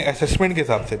अपने असेसमेंट के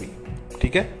हिसाब से भी।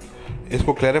 ठीक है,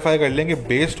 इसको क्लैरिफाई कर लेंगे,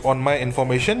 based on my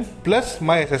information plus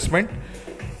my assessment,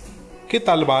 कि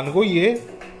तालिबान को ये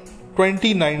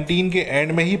 2019 के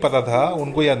एंड में ही पता था,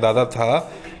 उनको ये अंदाज़ा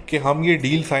था कि हम ये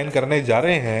डील साइन करने जा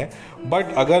रहे हैं,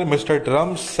 बट अगर मिस्टर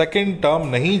ट्रम्प सेकेंड टर्म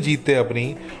नहीं जीते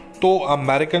अपनी, तो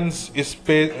अमेरिकन इस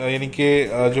पे यानी कि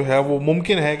जो है वो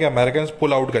मुमकिन है कि अमेरिकन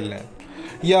पुल आउट कर लें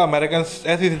या अमेरिकन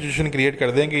ऐसी सिचुएशन क्रिएट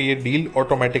कर दें कि ये डील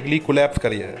ऑटोमेटिकली कोलैप्स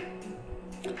कर जाए।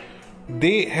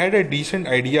 They had a decent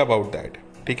idea about that.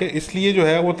 ठीक है, इसलिए जो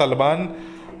है वो Taliban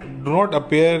do not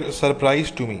appear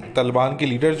surprise to me. Taliban के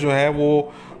लीडर्स जो हैं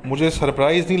वो मुझे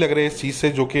सरप्राइज नहीं लग रहे इस चीज़ से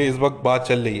जो कि इस वक्त बात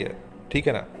चल रही है। ठीक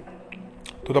है ना,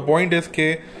 तो द पॉइंट इज़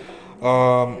के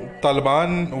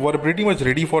Taliban were pretty much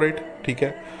ready for it. ठीक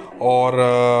है, और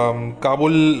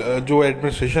काबुल जो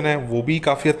एडमिनिस्ट्रेशन है वो भी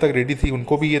काफ़ी हद तक रेडी थी।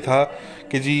 उनको भी ये था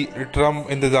कि जी ट्रम्प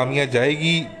इंतज़ामिया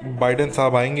जाएगी, बाइडन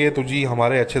साहब आएंगे तो जी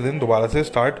हमारे अच्छे दिन दोबारा से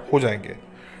स्टार्ट हो जाएंगे।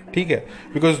 ठीक है,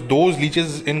 because those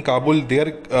leches in Kabul they are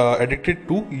addicted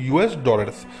to US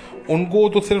dollars. उनको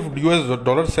तो सिर्फ US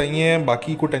डॉलर्स चाहिए,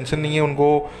 बाकी कोई टेंशन नहीं है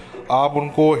उनको। आप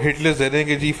उनको हिट लिस्ट दे दें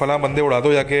कि जी फलां बंदे उड़ा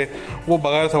दो जाके, वो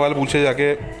बगैर सवाल पूछे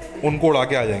जाके उनको उड़ा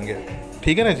के आ जाएंगे।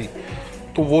 ठीक है ना जी,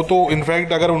 तो वो तो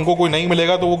इनफैक्ट अगर उनको कोई नहीं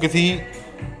मिलेगा तो वो किसी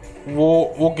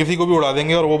को भी उड़ा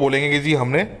देंगे और वो बोलेंगे कि जी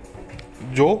हमने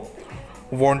जो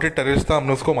वांटेड टेररिस्ट था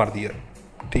हमने उसको मार दिया।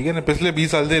 ठीक है ना, पिछले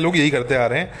 20 साल से लोग यही करते आ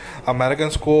रहे हैं। अमेरिकन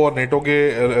को और नेटो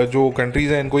के जो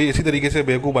कंट्रीज़ हैं इनको इसी तरीके से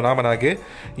बेवकूफ़ बना के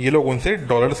ये लोग उनसे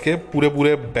डॉलर्स के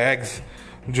पूरे बैग्स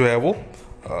जो है वो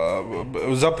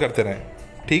जब्त करते रहें।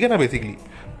 ठीक है ना, बेसिकली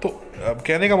तो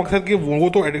कहने का मकसद कि वो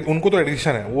तो उनको तो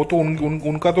एडिक्शन है, वो तो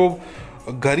उनका तो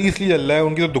घर ही इसलिए चल रहा है,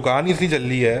 उनकी तो दुकान ही इसलिए चल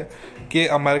रही है कि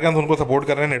अमेरिकन उनको सपोर्ट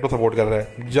कर रहे हैं, नेटो सपोर्ट कर रहा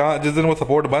है। जहाँ जिस दिन वो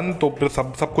सपोर्ट बंद तो फिर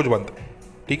सब कुछ बंद।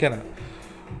 ठीक है ना,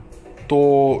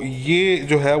 तो ये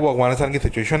जो है वो अफगानिस्तान की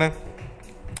सिचुएशन है।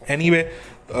 एनीवे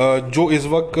जो इस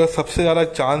वक्त सबसे ज़्यादा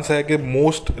चांस है कि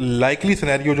मोस्ट लाइकली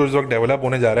सिनेरियो जो इस वक्त डेवलप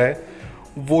होने जा रहा है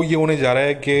वो ये होने जा रहा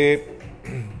है कि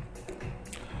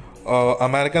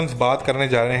अमेरिकन बात करने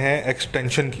जा रहे हैं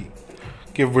एक्सटेंशन की,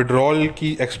 कि विड्रॉल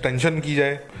की एक्सटेंशन की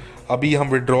जाए। अभी हम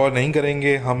विड्रॉ नहीं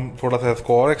करेंगे, हम थोड़ा सा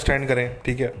इसको और एक्सटेंड करें,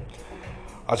 ठीक है।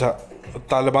 अच्छा,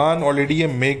 तालिबान ऑलरेडी ये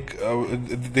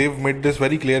they made this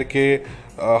very clear कि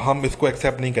हम इसको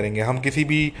एक्सेप्ट नहीं करेंगे, हम किसी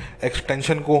भी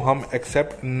एक्सटेंशन को हम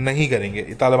एक्सेप्ट नहीं करेंगे।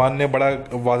 तालिबान ने बड़ा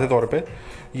वाज़ेह तौर पे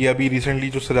ये अभी रिसेंटली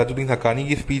जो सिराजुद्दीन हक्कानी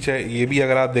की स्पीच है ये भी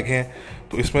अगर आप देखें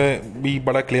तो इसमें भी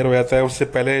बड़ा क्लियर हो जाता है। उससे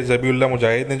पहले ज़बीउल्लाह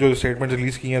मुजाहिद ने जो स्टेटमेंट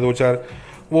रिलीज़ की हैं 2-4,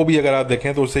 वो भी अगर आप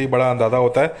देखें तो उससे ही बड़ा अंदाज़ा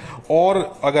होता है। और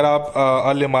अगर आप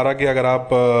अल इमारा के अगर आप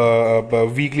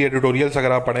वीकली एडिटोरियल्स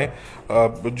अगर आप पढ़ें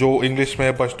जो इंग्लिश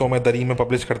में, पश्तो में, दरी में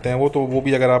पब्लिश करते हैं वो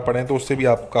भी अगर आप पढ़ें तो उससे भी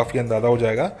आपको काफ़ी अंदाज़ा हो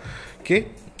जाएगा कि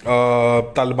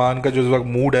तालिबान का जो इस वक्त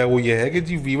मूड है वो ये है कि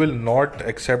जी we will not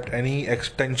accept any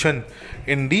extension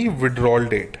in the withdrawal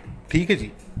date, ठीक है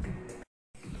जी।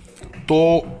 तो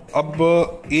अब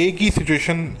एक ही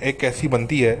सिचुएशन एक ऐसी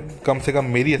बनती है, कम से कम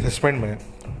मेरी असेसमेंट में,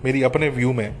 मेरी अपने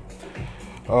व्यू में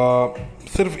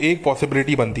सिर्फ एक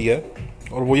पॉसिबिलिटी बनती है,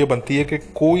 और वो ये बनती है कि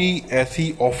कोई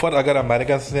ऐसी ऑफ़र अगर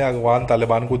अमेरिका ने अफगान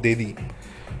तालिबान को दे दी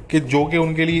कि जो कि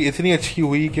उनके लिए इतनी अच्छी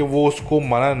हुई कि वो उसको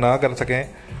मना ना कर सकें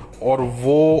और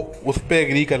वो उस पर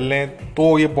एग्री कर लें,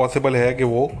 तो ये पॉसिबल है कि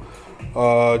वो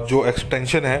जो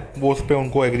एक्सटेंशन है वो उस पर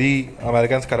उनको एग्री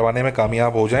अमेरिकन करवाने में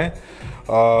कामयाब हो जाएं।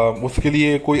 उसके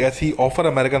लिए कोई ऐसी ऑफ़र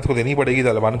अमेरिकन को देनी पड़ेगी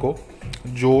तालिबान को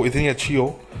जो इतनी अच्छी हो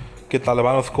कि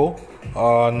तालिबान उसको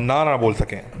ना बोल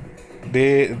सकें।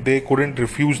 दे कुडंट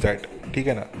रिफ्यूज़ दैट, ठीक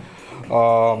है ना।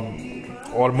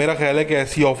 और मेरा ख्याल है कि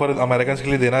ऐसी ऑफ़र अमेरिकन के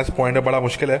लिए देना इस पॉइंट में बड़ा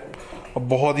मुश्किल है,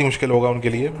 बहुत ही मुश्किल होगा उनके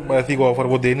लिए, ऐसी कोई ऑफ़र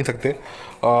वो दे नहीं सकते।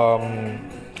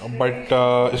 बट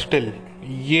स्टिल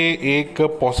ये एक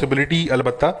पॉसिबिलिटी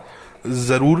अलबत्ता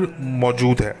ज़रूर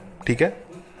मौजूद है, ठीक है।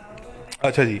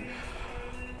 अच्छा जी,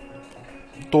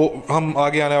 तो हम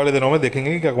आगे आने वाले दिनों में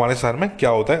देखेंगे कि अफगानिस्तान में क्या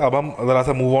होता है। अब हम ज़रा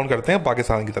सा मूव ऑन करते हैं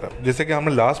पाकिस्तान की तरफ। जैसे कि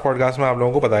हमने लास्ट पॉडकास्ट में आप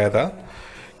लोगों को बताया था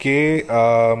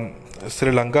कि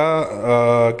श्रीलंका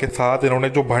के साथ इन्होंने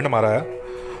जो भंड मारा है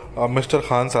मिस्टर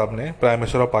खान साहब ने, प्राइम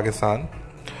मिनिस्टर ऑफ पाकिस्तान,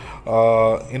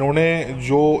 इन्होंने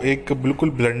जो एक बिल्कुल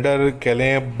ब्लंडर कह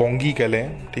लें, बोंगी कह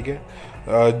लें, ठीक है,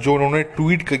 जो इन्होंने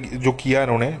ट्वीट जो किया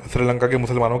इन्होंने श्रीलंका के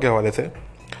मुसलमानों के हवाले से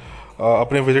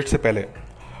अपने विजिट से पहले,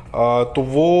 तो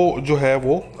वो जो है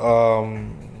वो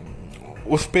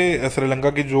उस पे श्रीलंका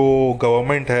की जो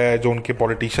गवर्नमेंट है, जो उनके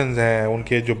पॉलिटिशियंस हैं,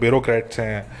 उनके जो ब्यूरोक्रेट्स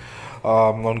हैं,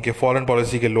 उनके फॉरेन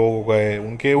पॉलिसी के लोग हो गए,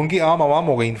 उनकी आम आवाम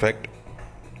हो गई, इनफैक्ट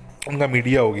उनका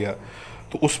मीडिया हो गया,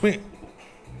 तो उसमें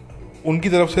उनकी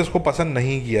तरफ से इसको पसंद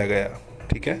नहीं किया गया,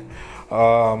 ठीक है।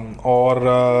 और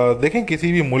देखें,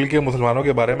 किसी भी मुल्क के मुसलमानों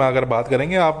के बारे में अगर बात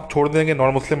करेंगे, आप छोड़ देंगे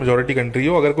नॉन मुस्लिम मेजॉरिटी कंट्री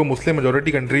हो, अगर कोई मुस्लिम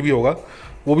मेजॉरिटी कंट्री भी होगा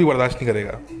वो भी बर्दाश्त नहीं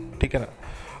करेगा, ठीक है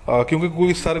ना। क्योंकि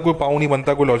कोई सर कोई पाँव नहीं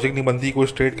बनता, कोई लॉजिक नहीं बनती, कोई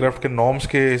स्टेट क्राफ्ट के नॉर्म्स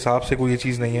के हिसाब से कोई ये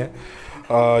चीज़ नहीं है।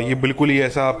 ये बिल्कुल ही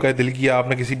ऐसा आपका दिल किया,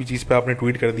 आपने किसी भी चीज़ पे आपने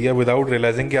ट्वीट कर दिया विदाउट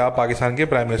रियलाइजिंग कि आप पाकिस्तान के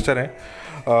प्राइम मिनिस्टर हैं।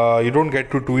 You don't get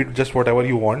to tweet just whatever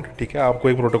you want, ठीक है, आपको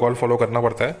एक प्रोटोकॉल फॉलो करना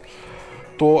पड़ता है।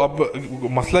 तो अब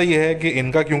मसला ये है कि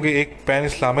इनका, क्योंकि एक पैन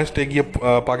इस्लामिस्ट एक ये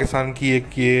पाकिस्तान की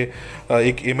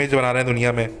एक इमेज बना रहे हैं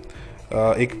दुनिया में,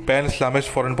 एक पैन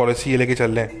इस्लामिस्ट फॉरेन पॉलिसी ये लेके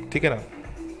चल रहे हैं, ठीक है ना।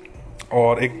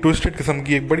 और एक ट्विस्टेड किस्म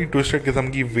की, एक बड़ी ट्विस्टेड किस्म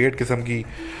की, वेट किस्म की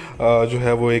जो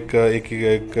है वो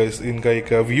इनका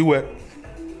एक व्यू है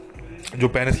जो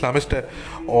पैन इस्लामिस्ट है,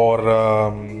 और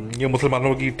ये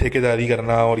मुसलमानों की ठेकेदारी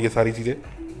करना और ये सारी चीज़ें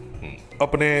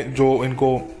अपने जो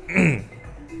इनको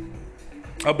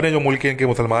अपने जो मुल्क के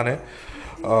मुसलमान हैं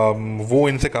वो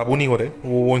इनसे काबू नहीं हो रहे,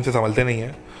 वो इनसे संभलते नहीं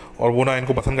हैं, और वो ना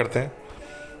इनको पसंद करते हैं।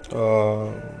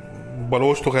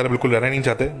 बलोच तो खैर बिल्कुल रहना नहीं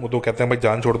चाहते, वो तो कहते हैं भाई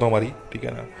जान छोड़ दो हमारी, ठीक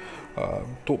है ना।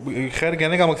 तो खैर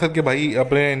कहने का मकसद कि भाई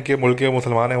अपने इनके मुल्क के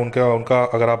मुसलमान हैं, उनका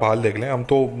अगर आप हाल देख लें, हम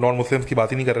तो नॉन मुस्लिम्स की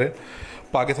बात ही नहीं कर रहे।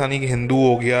 पाकिस्तानी की हिंदू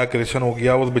हो गया, क्रिश्चन हो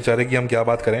गया, उस बेचारे की हम क्या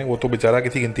बात करें, वो तो बेचारा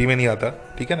किसी गिनती में नहीं आता,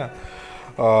 ठीक है ना।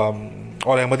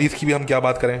 और अहमदीज़ की भी हम क्या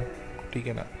बात करें, ठीक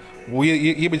है ना। वो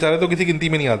ये बेचारे तो किसी गिनती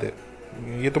में नहीं आते।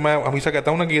 ये तो मैं हमेशा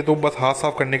कहता हूँ ना कि ये तो बस हाथ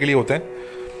साफ करने के लिए होते हैं,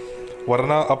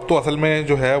 वरना अब तो असल में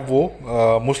जो है वो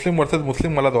मुस्लिम वर्सेस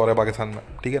मुस्लिम वाला दौर है पाकिस्तान में,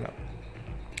 ठीक है ना।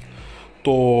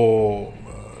 तो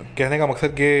कहने का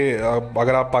मकसद कि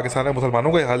अगर आप पाकिस्तान में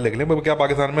मुसलमानों का हाल देख लें, क्या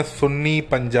पाकिस्तान में सुन्नी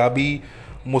पंजाबी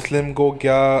मुस्लिम को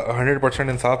क्या 100%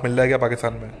 इंसाफ मिल रहा है? क्या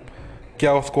पाकिस्तान में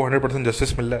क्या उसको 100%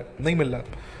 जस्टिस मिल रहा है? नहीं मिल रहा,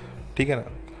 ठीक है ना।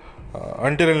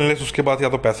 अनटिल अनलेस उसके बाद या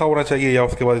तो पैसा होना चाहिए या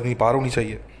उसके बाद इतनी पार होनी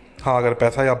चाहिए। हाँ, अगर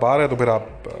पैसा या पार है तो फिर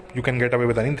आप you can get away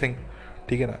with anything,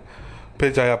 ठीक है ना।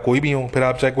 फिर चाहे आप कोई भी हो, फिर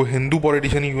आप चाहे कोई हिंदू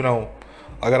पॉलिटिशियन ही क्यों ना हो,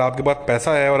 अगर आपके पास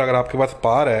पैसा है और अगर आपके पास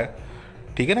पावर है,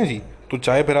 ठीक है ना जी, तो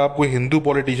चाहे फिर आप कोई हिंदू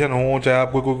पॉलिटिशियन हो, चाहे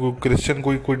आप कोई क्रिश्चियन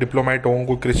कोई डिप्लोमेट हो,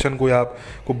 कोई क्रिश्चियन कोई आप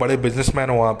कोई बड़े बिजनेसमैन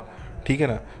हो आप, ठीक है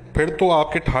ना, फिर तो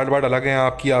आपके ठाट बाट अलग हैं,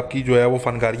 आपकी आपकी जो है वो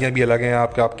फनकारियाँ भी अलग हैं,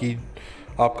 आपकी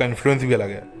आपका इन्फ्लुएंस भी अलग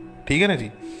है, ठीक है ना जी।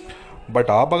 बट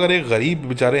आप अगर एक गरीब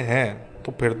बेचारे हैं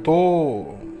तो फिर तो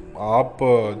आप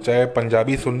चाहे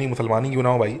पंजाबी सुन्नी मुसलमान ही क्यों ना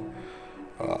हो भाई,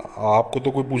 आपको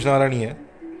तो कोई पूछने वाला नहीं है,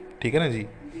 ठीक है ना जी।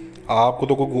 आपको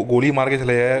तो कोई गोली मार के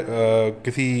चले जाए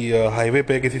किसी हाईवे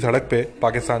पे, किसी सड़क पे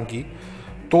पाकिस्तान की,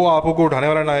 तो आपको कोई उठाने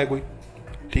वाला ना है कोई,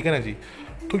 ठीक है ना जी।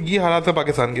 तो ये हालात है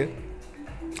पाकिस्तान के।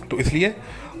 तो इसलिए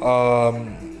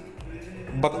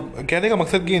कहने का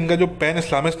मकसद कि इनका जो पैन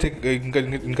इस्लामिस्ट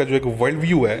इनका जो एक वर्ल्ड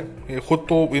व्यू है, ये ख़ुद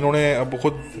तो इन्होंने अब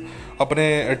खुद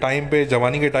अपने टाइम पे,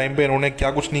 जवानी के टाइम पे इन्होंने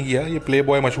क्या कुछ नहीं किया, ये प्ले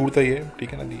बॉय मशहूर था ये,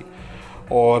 ठीक है ना जी।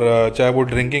 और चाहे वो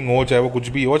ड्रिंकिंग हो, चाहे वो कुछ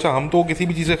भी हो, अच्छा हम तो किसी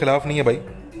भी चीज़ के ख़िलाफ़ नहीं है भाई,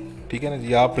 ठीक है ना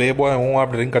जी। आप प्ले बॉय हो,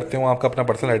 आप ड्रिंक करते हो, आपका अपना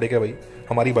पर्सनल हेडेक है भाई,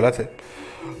 हमारी बलत है।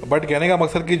 बट कहने का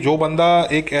मकसद कि जो बंदा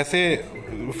एक ऐसे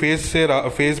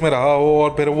फेज़ में रहा हो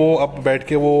और फिर वो अब बैठ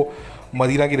के वो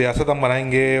मदीना की रियासत हम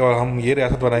बनाएंगे और हम ये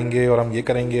रियासत बनाएंगे और हम ये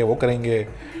करेंगे वो करेंगे,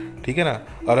 ठीक है ना,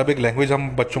 अरबिक लैंग्वेज हम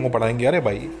बच्चों को पढ़ाएंगे, अरे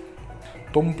भाई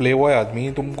तुम प्ले बॉय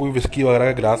आदमी, तुम कोई विस्की वगैरह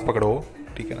का गिलास पकड़ो,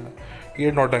 ठीक है ना।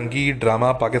 ये नौटंकी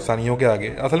ड्रामा पाकिस्तानियों के आगे,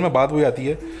 असल में बात वही आती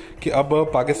है कि अब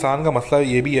पाकिस्तान का मसला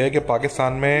ये भी है कि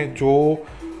पाकिस्तान में जो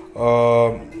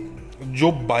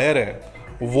बायर है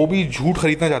वो भी झूठ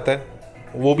खरीदना चाहता है,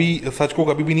 वो भी सच को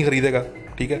कभी भी नहीं खरीदेगा,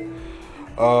 ठीक है।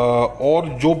 और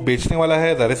जो बेचने वाला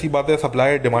है, ज़ाहिर सी बात है,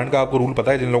 सप्लाई डिमांड का आपको रूल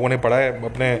पता है, जिन लोगों ने पढ़ा है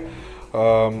अपने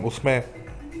उसमें,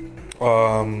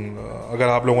 अगर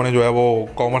आप लोगों ने जो है वो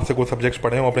कॉमर्स से कुछ सब्जेक्ट्स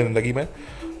पढ़े हो अपनी ज़िंदगी में,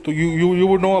 तो you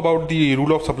would know about the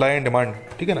rule of supply and demand,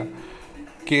 ठीक है ना।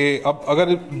 कि अब अगर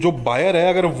जो बायर है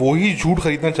अगर वो ही झूठ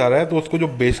खरीदना चाह रहा है, तो उसको जो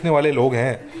बेचने वाले लोग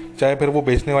हैं, चाहे फिर वो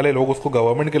बेचने वाले लोग उसको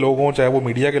गवर्नमेंट के लोग हों, चाहे वो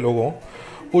मीडिया के लोग हों,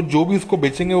 वो जो भी उसको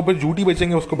बेचेंगे वो फिर झूठ ही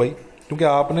बेचेंगे उसको भाई, क्योंकि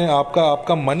आपने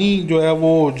आपका मनी जो है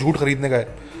वो झूठ खरीदने का है,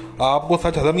 आपको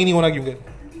सच हजम ही नहीं होना, क्योंकि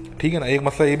ठीक है ना। एक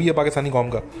मसला ये भी है पाकिस्तानी कौम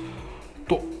का।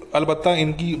 तो अलबत्ता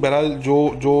इनकी बहरहाल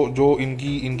जो जो जो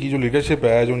इनकी इनकी जो लीडरशिप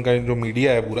है, जो इनका जो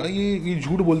मीडिया है पूरा, ये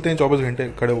झूठ बोलते हैं 24 घंटे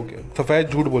खड़े होकर, सफ़ेद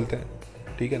झूठ बोलते हैं,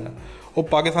 ठीक है ना। और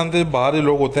पाकिस्तान से बाहर जो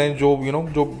लोग होते हैं, जो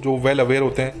जो वेल अवेयर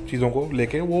होते हैं चीज़ों को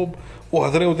लेके, वो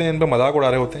हंस रहे होते हैं, इन पर मजाक उड़ा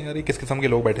रहे होते हैं, यार ये किस किस्म के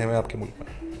लोग बैठे हुए हैं आपके मुल्क में।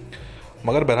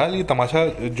 मगर बहरहाल ये तमाशा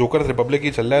जोकर रिपब्लिक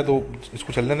ही चल रहा है, तो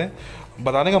इसको चलने दें।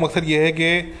 बताने का मकसद ये है कि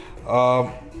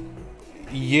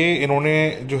ये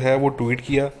इन्होंने जो है वो ट्वीट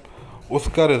किया,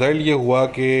 उसका रिज़ल्ट ये हुआ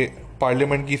कि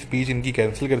पार्लियामेंट की स्पीच इनकी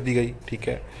कैंसिल कर दी गई, ठीक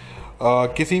है।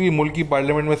 किसी भी मुल्क की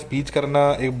पार्लियामेंट में स्पीच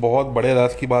करना एक बहुत बड़े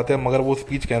एजाज़ की बात है, मगर वो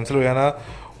स्पीच कैंसिल हो जाना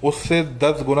उससे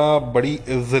 10 गुना बड़ी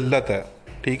ज़िल्लत है,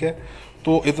 ठीक है।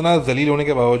 तो इतना जलील होने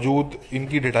के बावजूद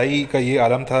इनकी ढिठाई का ये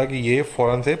आलम था कि ये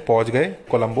फ़ौरन से पहुंच गए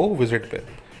कोलंबो विज़िट पे।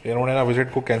 इन्होंने ना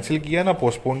विज़िट को कैंसिल किया ना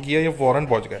पोस्टपोन किया, ये फ़ौरन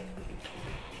पहुंच गए।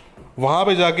 वहाँ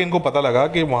पे जाके इनको पता लगा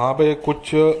कि वहाँ पे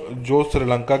कुछ जो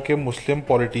श्रीलंका के मुस्लिम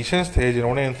पॉलिटिशियंस थे,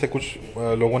 जिन्होंने इनसे कुछ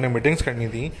लोगों ने मीटिंग्स करनी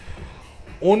थी,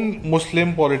 उन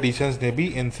मुस्लिम पॉलिटिशियंस ने भी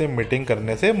इनसे मीटिंग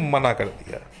करने से मना कर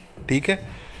दिया, ठीक है।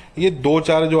 ये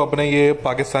 2-4 जो अपने ये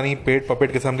पाकिस्तानी पेट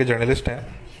पपेट किस्म के जर्नलिस्ट हैं,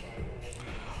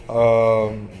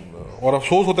 और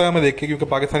अफसोस होता है हमें देख के, क्योंकि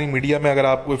पाकिस्तानी मीडिया में अगर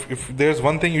आप, if there is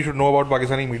one thing you should know about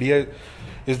Pakistani media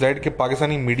is that कि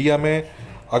पाकिस्तानी मीडिया में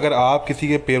अगर आप किसी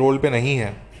के पेरोल पे नहीं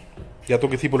हैं, या तो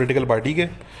किसी पॉलिटिकल पार्टी के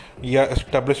या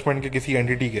इस्टेब्लिशमेंट के किसी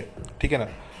एंटिटी के, ठीक है ना,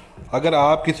 अगर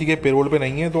आप किसी के पेरोल पे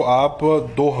नहीं हैं तो आप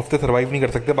 2 हफ्ते सर्वाइव नहीं कर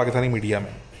सकते पाकिस्तानी मीडिया में,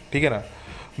 ठीक है ना।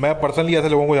 मैं पर्सनली ऐसे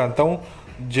लोगों को जानता हूँ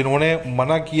जिन्होंने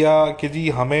मना किया कि जी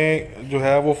हमें जो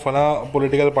है वो फला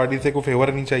पॉलिटिकल पार्टी से कोई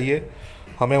फेवर नहीं चाहिए,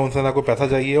 हमें उनसे ना कोई पैसा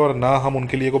चाहिए और ना हम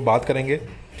उनके लिए कोई बात करेंगे,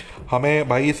 हमें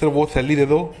भाई सिर्फ वो सैलरी दे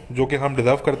दो जो कि हम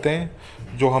डिज़र्व करते हैं,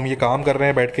 जो हम ये काम कर रहे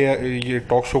हैं बैठ के, ये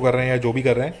टॉक शो कर रहे हैं या जो भी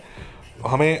कर रहे हैं,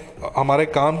 हमें हमारे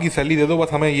काम की सैलरी दे दो,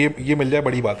 बस हमें ये मिल जाए,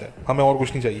 बड़ी बात है, हमें और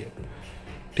कुछ नहीं चाहिए,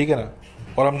 ठीक है ना।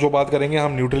 और हम जो बात करेंगे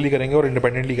हम न्यूट्रली करेंगे और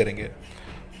इंडिपेंडेंटली करेंगे।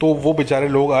 तो वो बेचारे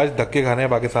लोग आज धक्के खाने हैं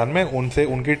पाकिस्तान में, उनसे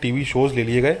उनके टीवी शोज़ ले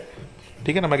लिए गए,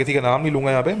 ठीक है ना। मैं किसी का नाम नहीं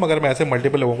लूँगा यहाँ पे, मगर मैं ऐसे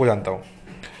मल्टीपल लोगों को जानता हूँ।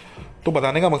 तो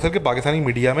बताने का मकसद कि पाकिस्तानी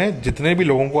मीडिया में जितने भी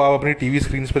लोगों को आप अपनी टीवी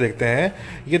स्क्रीन्स पे देखते हैं,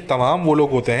 ये तमाम वो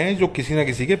लोग होते हैं जो किसी ना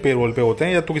किसी के पेरोल पे होते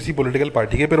हैं, या तो किसी पॉलिटिकल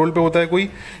पार्टी के पेरोल पे होता है कोई,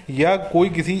 या कोई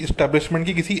किसी इस्टेब्लिशमेंट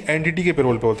की किसी एंटिटी के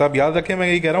पेरोल पे होता है। अब याद रखें, मैं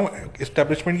यही कह रहा हूँ,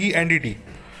 इस्टेब्लिशमेंट की एंटिटी।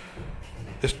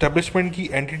 इस्टेब्लिशमेंट की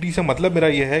एंटिटी से मतलब मेरा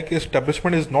यह है कि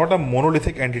establishment is not a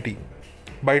monolithic entity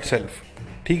by itself,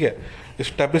 ठीक है।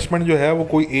 इस्टेब्लिशमेंट जो है वो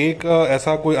कोई एक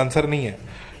ऐसा कोई आंसर नहीं है।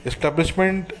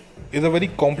 Establishment is a very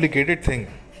complicated thing,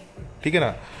 ठीक है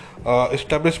ना।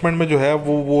 इस्टेब्लिशमेंट में जो है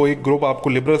वो एक ग्रुप आपको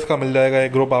लिबरल्स का मिल जाएगा,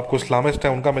 एक ग्रुप आपको इस्लामिस्ट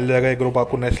है उनका मिल जाएगा, एक ग्रुप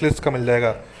आपको नेशनलिस्ट का मिल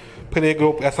जाएगा, फिर एक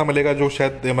ग्रुप ऐसा मिलेगा जो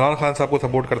शायद इमरान खान साहब को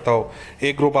सपोर्ट करता हो,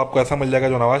 एक ग्रुप आपको ऐसा मिल जाएगा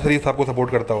जो नवाज शरीफ साहब को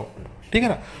सपोर्ट करता हो, ठीक है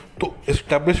ना। तो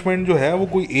इस्टेब्लिशमेंट जो है वो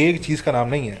कोई एक चीज़ का नाम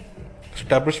नहीं है।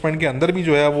 इस्टेब्लिशमेंट के अंदर भी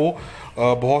जो है वो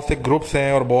बहुत से ग्रुप्स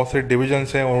हैं और बहुत से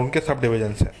डिविजन्स हैं और उनके सब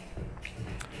डिविजन्स हैं।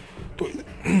 तो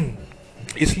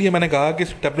इसलिए मैंने कहा कि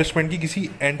इस्टेब्लिशमेंट की किसी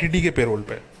एंटिटी के पेरोल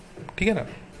पे, ठीक है ना।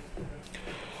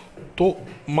 तो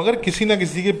मगर किसी ना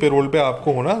किसी के पेरोल पे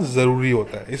आपको होना ज़रूरी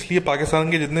होता है। इसलिए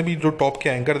पाकिस्तान के जितने भी जो टॉप के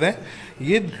एंकर्स हैं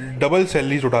ये डबल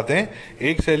सैलरीज उठाते हैं।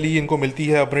 एक सैलरी इनको मिलती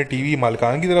है अपने टीवी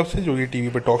मालिकान की तरफ से जो ये टीवी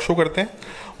पे टॉक शो करते हैं,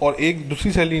 और एक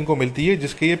दूसरी सैलरी इनको मिलती है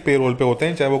जिसके ये पेरोल पे होते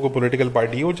हैं, चाहे वो कोई पॉलिटिकल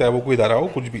पार्टी हो, चाहे वो कोई इदारा हो,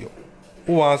 कुछ भी हो,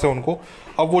 वो वहाँ से उनको,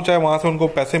 अब वो चाहे वहाँ से उनको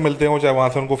पैसे मिलते हों, चाहे वहाँ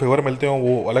से उनको फेवर मिलते हों,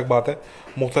 वो अलग बात है,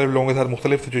 मुख्तलिफ लोगों के साथ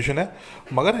मुख्तलिफ सिचुएशन है।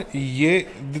 मगर ये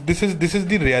this is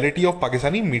the reality of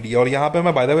Pakistani media. और यहाँ पे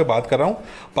मैं बाय द वे बात कर रहा हूँ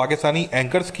पाकिस्तानी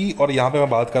एंकर्स की, और यहाँ पे मैं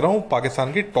बात कर रहा हूँ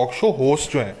पाकिस्तान के टॉक शो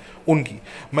होस्ट जो हैं उनकी।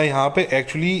 मैं यहाँ पे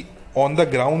एक्चुअली ऑन द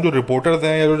ग्राउंड जो रिपोर्टर्स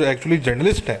हैं या जो एक्चुअली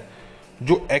जर्नलिस्ट हैं,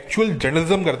 जो एक्चुअल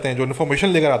जर्नलिज्म करते हैं, जो इन्फॉर्मेशन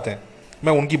लेकर आते हैं,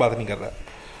 मैं उनकी बात नहीं कर रहा।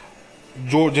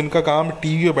 जो जिनका काम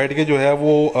टीवी पे बैठ के जो है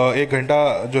वो 1 घंटा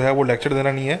जो है वो लेक्चर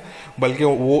देना नहीं है, बल्कि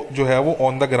वो जो है वो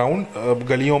ऑन द ग्राउंड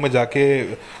गलियों में जाके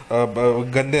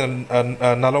गंदे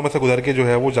नालों में से गुजर के जो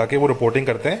है वो जाके वो रिपोर्टिंग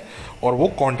करते हैं और वो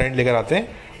कंटेंट लेकर आते हैं,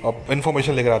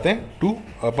 इन्फॉर्मेशन लेकर आते हैं टू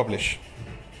पब्लिश।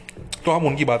 तो हम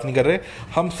उनकी बात नहीं कर रहे,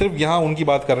 हम सिर्फ यहाँ उनकी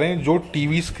बात कर रहे हैं जो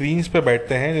टीवी स्क्रीन्स पे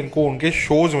बैठते हैं, जिनको उनके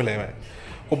शोज़ मिले हुए हैं।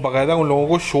 वो बाकायदा उन लोगों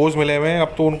को शोज़ मिले हुए हैं,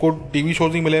 अब तो उनको टीवी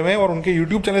शोज़ नहीं मिले हुए हैं और उनके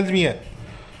यूट्यूब चैनल्स भी हैं।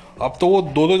 अब तो वो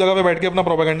दो दो जगह पे बैठ के अपना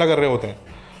प्रोपेगेंडा कर रहे होते हैं।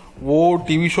 वो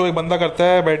टीवी शो एक बंदा करता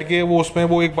है बैठ के, वो उसमें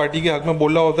वो एक पार्टी के हक में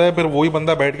बोल रहा होता है, फिर वही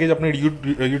बंदा बैठ के अपने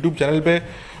यूट्यूब चैनल पे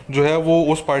जो है वो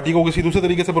उस पार्टी को किसी दूसरे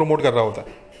तरीके से प्रमोट कर रहा होता है,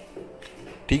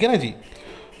 ठीक है ना जी।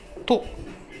 तो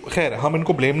खैर हम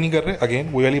इनको ब्लेम नहीं कर रहे, अगेन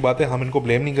वही वाली बात है, हम इनको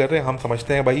ब्लेम नहीं कर रहे। हम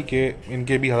समझते हैं भाई कि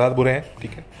इनके भी हालात बुरे हैं,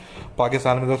 ठीक है,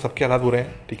 पाकिस्तान में तो सबके हालात बुरे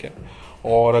हैं, ठीक है,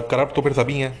 और करप्ट तो फिर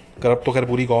सभी हैं, करप्ट तो खैर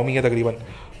पूरी कौम ही है तकरीबन,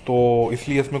 तो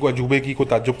इसलिए इसमें कोई अजूबे की कोई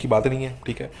ताज्जुब की बात नहीं है,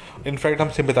 ठीक है। इनफैक्ट हम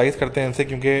सिंपैथाइज़ करते हैं इनसे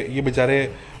क्योंकि ये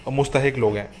बेचारे मुस्तहिक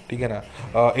लोग हैं, ठीक है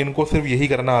ना। इनको सिर्फ यही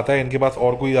करना आता है, इनके पास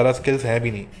और कोई ज़्यादा स्किल्स हैं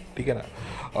भी नहीं, ठीक है ना।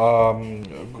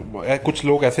 कुछ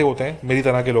लोग ऐसे होते हैं मेरी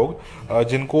तरह के लोग,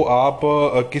 जिनको आप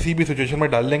किसी भी सिचुएशन में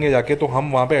डाल लेंगे जाके तो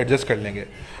हम वहाँ पे एडजस्ट कर लेंगे।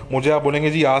 मुझे आप बोलेंगे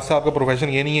जी आज से आपका प्रोफेशन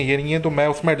ये नहीं है, ये नहीं है, तो मैं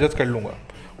उसमें एडजस्ट कर लूँगा,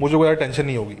 मुझे कोई टेंशन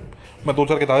नहीं होगी। मैं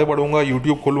 2-4 किताबें पढ़ूंगा,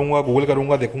 यूट्यूब खोलूँगा, गूगल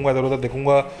करूँगा, देखूँगा, इधर उधर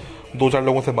देखूँगा, 2-4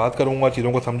 लोगों से बात करूँगा,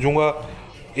 चीज़ों को समझूंगा,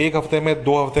 1 हफ्ते में,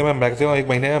 2 हफ्ते में, मैक्सिमम 1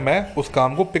 महीने में मैं उस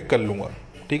काम को पिक कर लूँगा,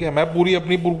 ठीक है। मैं पूरी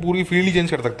अपनी पूरी फील्ड ही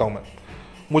चेंज कर सकता हूँ मैं,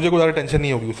 मुझे कोई ज़्यादा टेंशन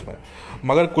नहीं होगी उसमें।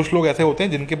 मगर कुछ लोग ऐसे होते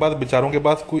हैं जिनके पास, बेचारों के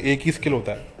पास कोई एक ही स्किल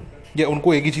होता है या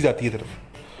उनको एक ही चीज़ आती है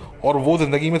सिर्फ, और वो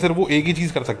ज़िंदगी में सिर्फ वो एक ही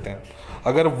चीज़ कर सकते हैं।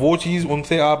 अगर वो चीज़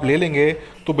उनसे आप ले लेंगे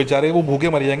तो बेचारे वो भूखे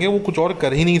मर जाएंगे, वो कुछ और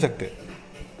कर ही नहीं सकते।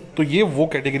 तो ये वो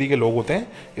कैटेगरी के लोग होते हैं,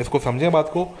 इसको समझें बात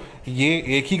को, ये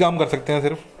एक ही काम कर सकते हैं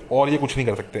सिर्फ और ये कुछ नहीं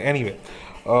कर सकते। एनीवे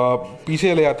पीछे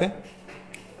चले जाते हैं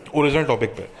ओरिजिनल टॉपिक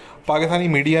पे। पाकिस्तानी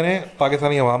मीडिया ने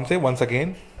पाकिस्तानी अवाम से वंस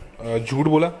अगेन झूठ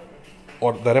बोला,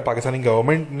 और दर पाकिस्तानी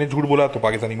गवर्नमेंट ने झूठ बोला तो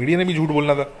पाकिस्तानी मीडिया ने भी झूठ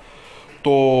बोलना था।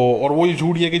 तो और वो ये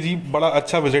झूठ ये कि जी बड़ा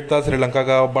अच्छा विजिट था श्रीलंका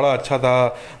का, बड़ा अच्छा था,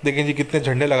 देखें जी कितने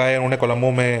झंडे लगाए उन्होंने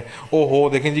कोलंबो में, ओहो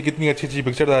देखें जी कितनी अच्छी अच्छी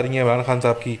पिक्चर आ रही हैं इमरान खान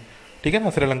साहब की, ठीक है ना,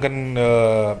 श्रीलंकन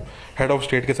हेड ऑफ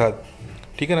स्टेट के साथ,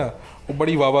 ठीक है ना। वो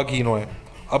बड़ी वाह की इन्होंने,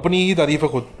 अपनी ही तारीफ़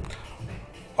खुद।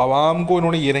 आवाम को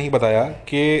इन्होंने ये नहीं बताया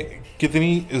कि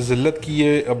कितनी ज़िल्लत की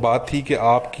ये बात थी कि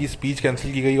आपकी स्पीच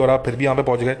कैंसिल की गई और आप फिर भी यहाँ पे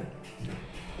पहुँच गए।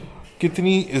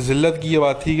 कितनी ज़िल्लत की ये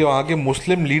बात थी कि वहाँ के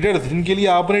मुस्लिम लीडर्स जिनके लिए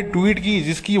आपने ट्वीट की,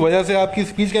 जिसकी वजह से आपकी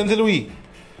स्पीच कैंसिल हुई,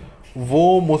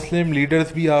 वो मुस्लिम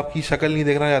लीडर्स भी आपकी शक्ल नहीं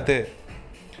देखना चाहते।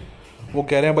 वो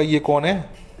कह रहे हैं भाई ये कौन है,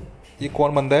 ये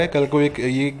कौन बंदा है, कल को एक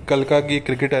ये कल का ये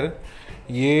क्रिकेटर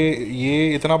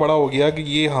ये इतना बड़ा हो गया कि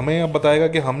ये हमें अब बताएगा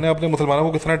कि हमने अपने मुसलमानों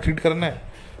को किस तरह ट्रीट करना है,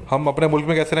 हम अपने मुल्क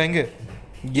में कैसे रहेंगे,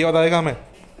 ये बताएगा हमें।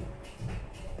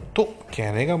 तो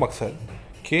कहने का मकसद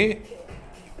कि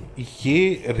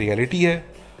ये रियलिटी है,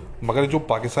 मगर जो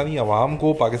पाकिस्तानी अवाम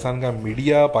को पाकिस्तान का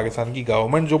मीडिया, पाकिस्तान की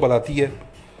गवर्नमेंट जो बताती है,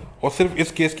 और सिर्फ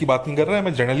इस केस की बात नहीं कर रहा है,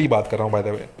 मैं जनरली बात कर रहा हूँ बाय द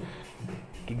वे,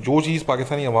 तो जो चीज़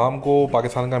पाकिस्तानी अवाम को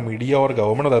पाकिस्तान का मीडिया और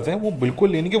गवर्नमेंट बताते हैं वो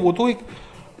बिल्कुल लेने के, वो तो एक,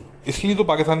 इसलिए तो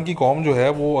पाकिस्तान की कौम जो है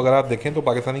वो, अगर आप देखें तो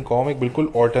पाकिस्तानी कौम एक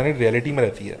बिल्कुल ऑल्टरनेट रियलिटी में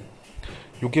रहती है,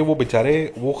 क्योंकि वो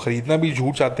बेचारे वो ख़रीदना भी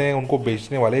झूठ चाहते हैं, उनको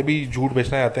बेचने वाले भी झूठ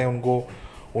बेचना चाहते हैं, उनको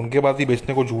उनके पास ही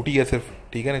बेचने को झूठ ही है सिर्फ,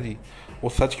 ठीक है ना जी। वो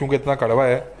सच क्योंकि इतना कड़वा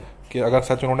है कि अगर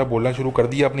सच उन्होंने बोलना शुरू कर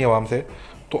दिया अपनी आवाम से,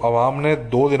 तो आवाम ने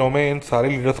 2 दिनों में इन सारे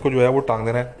लीडर्स को जो है वो टांग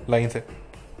देना है लाइन से,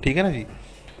 ठीक है ना जी।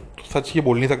 तो सच ये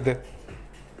बोल नहीं सकते।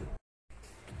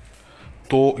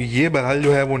 तो ये बहरहाल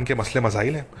जो है वो उनके मसले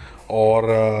मसाइल हैं। और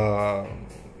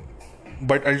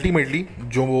बट अल्टीमेटली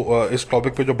जो इस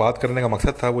टॉपिक पे जो बात करने का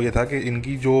मकसद था वो ये था कि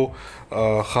इनकी जो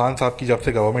ख़ान साहब की जब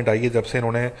से गवर्नमेंट आई है, जब से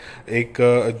इन्होंने एक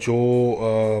जो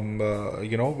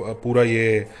पूरा ये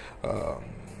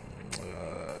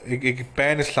एक एक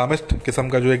पैन इस्लामिस्ट किस्म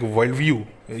का जो एक वर्ल्ड व्यू,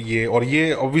 ये और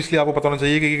ये ऑब्वियसली आपको पता होना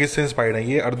चाहिए कि ये किससे इंस्पायर्ड है।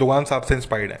 ये अर्दोगान साहब से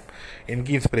इंस्पायर्ड है।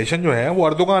 इनकी इंस्पिरेशन जो है वो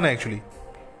अर्दोगान है एक्चुअली।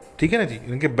 ठीक है ना जी।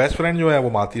 इनके बेस्ट फ्रेंड जो है वो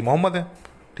माती मोहम्मद है।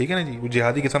 ठीक है ना जी। वो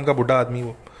जिहादी किस्म का बुढ़ा आदमी,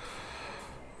 वो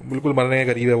बिल्कुल मरने के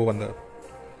करीब है वो बंदा।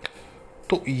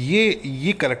 तो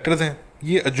ये करेक्टर्स हैं,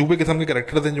 ये अजूबे किस्म के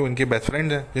करेक्टर्स हैं जो इनके बेस्ट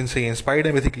फ्रेंड्स हैं, जिनसे ये इंस्पायर्ड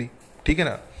है बेसिकली। ठीक है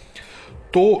ना।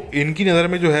 तो इनकी नज़र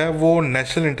में जो है वो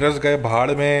नेशनल इंटरेस्ट गए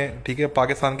भाड़ में। ठीक है।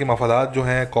 पाकिस्तान के मफादात जो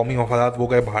हैं, कौमी मफादात, वो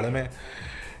गए भाड़ में।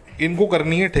 इनको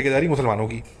करनी है ठेकेदारी मुसलमानों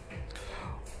की,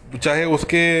 चाहे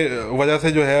उसके वजह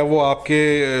से जो है वो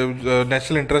आपके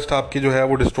नेशनल इंटरेस्ट आपके जो है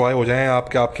वो डिस्ट्रॉय हो जाएं,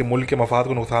 आपके आपके मुल्क के मफाद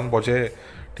को नुकसान पहुँचे।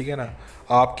 ठीक है ना।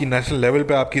 आपकी नेशनल लेवल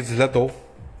पे आपकी इज्जत हो।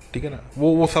 ठीक है ना।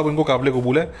 वो सब इनको काबिल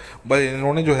कबूल है। बस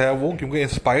इन्होंने जो है वो क्योंकि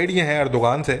इंस्पायर्ड ये हैं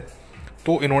अर्दोगान से,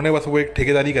 तो इन्होंने बस वो एक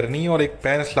ठेकेदारी करनी है और एक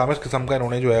पैन इस्लामिस्ट किस्म का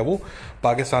इन्होंने जो है वो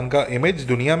पाकिस्तान का इमेज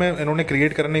दुनिया में इन्होंने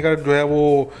क्रिएट करने का जो है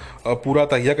वो पूरा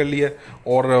तहिया कर लिया है।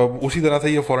 और उसी तरह से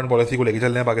ये फॉरेन पॉलिसी को लेके चल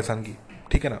रहे हैं पाकिस्तान की।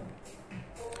 ठीक है ना।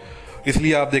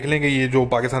 इसलिए आप देख लेंगे ये जो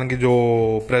पाकिस्तान के जो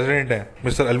प्रेसिडेंट हैं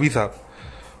मिस्टर अलवी साहब,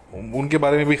 उनके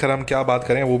बारे में भी खैर हम क्या बात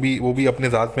करें, वो भी अपने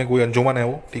ज़ात में कोई अंजुमन है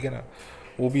वो। ठीक है ना।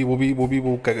 वो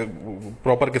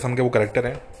प्रॉपर किस्म के वो करेक्टर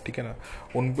हैं। ठीक है ना।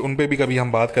 उन पे भी कभी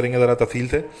हम बात करेंगे ज़रा तफसील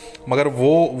से। मगर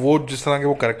वो जिस तरह के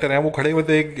वो करेक्टर हैं, वो खड़े हुए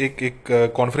थे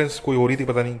एक कॉन्फ्रेंस कोई हो रही थी,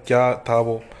 पता नहीं क्या था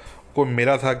वो, कोई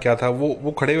मेला था क्या था,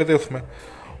 वो खड़े हुए थे उसमें।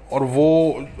 और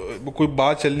वो कोई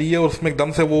बात चल रही है और उसमें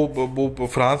एकदम से वो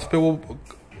फ्रांस पे वो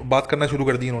बात करना शुरू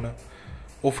कर दी इन्होंने।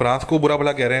 वो फ्रांस को बुरा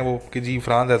भला कह रहे हैं वो कि जी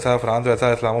फ्रांस ऐसा है, फ्रांस वैसा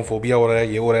है, इस्लामोफोबिया हो रहा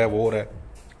है, ये हो रहा है, वो हो रहा है।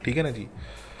 ठीक है ना जी।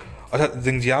 अच्छा,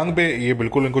 जिंगजियांग पे ये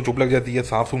बिल्कुल इनको चुप लग जाती है,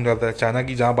 साफ सूंघ जाता है। चाइना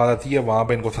की जहाँ बात आती है वहाँ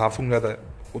पे इनको साफ सूंघ जाता है।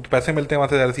 वो तो पैसे मिलते हैं वहाँ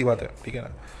से, ज़ाहिर सी बात है। ठीक है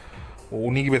ना। वो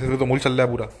उन्हीं की बेसिस पे तो मुल्क चल रहा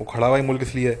है पूरा। वो खड़ा हुआ ही मुल्क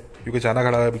इसलिए है क्योंकि चाइना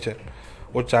खड़ा हुआ है पीछे।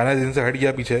 और चाइना जिस दिन से हट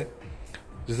गया पीछे,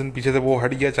 जिस दिन पीछे से वो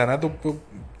हट गया चाइना, तो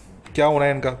क्या होना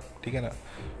है इनका। ठीक है ना।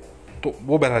 तो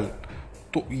वो बहरहाल,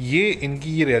 तो ये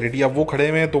इनकी ये रियलिटी। अब वो खड़े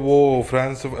हुए हैं तो वो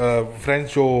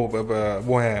फ्रेंच जो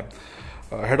वो हैं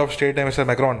हेड ऑफ स्टेट है मिस्टर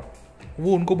मैक्रॉन,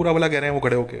 वो उनको बुरा भला कह रहे हैं। वो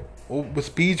खड़े होके वो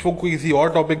स्पीच वो कोई किसी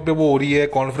और टॉपिक पे वो हो रही है,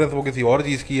 कॉन्फ्रेंस वो किसी और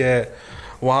चीज़ की है।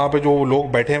 वहाँ पे जो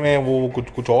लोग बैठे हुए हैं वो कुछ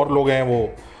कुछ और लोग हैं वो।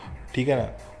 ठीक है ना।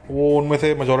 वो उनमें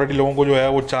से मेजॉरिटी लोगों को जो है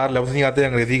वो 4 लफ्ज़ नहीं आते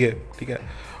अंग्रेज़ी के। ठीक है।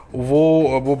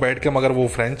 वो बैठ के मगर वो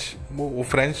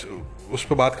फ्रेंच उस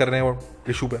पर बात कर रहे हैं वो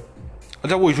इशू पे।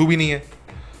 अच्छा, वो इशू भी नहीं है।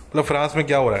 मतलब फ्रांस में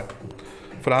क्या हो रहा है,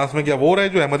 फ्रांस में क्या वो हो रहा है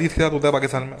जो अहमदीज के साथ होता है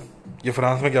पाकिस्तान में। ये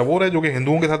फ्रांस में क्या वो हो रहा है जो कि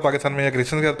हिंदुओं के साथ पाकिस्तान में या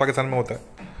क्रिश्चियन के साथ पाकिस्तान में होता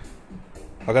है।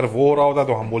 अगर वो हो रहा होता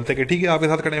तो हम बोलते कि ठीक है आपके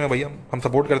साथ खड़े हैं भैया, हम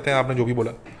सपोर्ट करते हैं आपने जो भी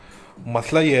बोला।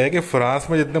 मसला ये है कि फ्रांस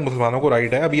में जितने मुसलमानों को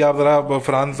राइट है, अभी आप ज़रा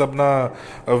फ्रांस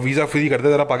अपना वीज़ा फ्री कर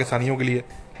दे ज़रा पाकिस्तानियों के लिए।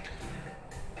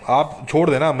 आप छोड़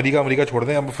देना अमेरिका छोड़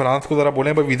दें, अब फ्रांस को ज़रा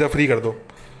बोलें भाई वीज़ा फ्री कर दो।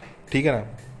 ठीक है ना।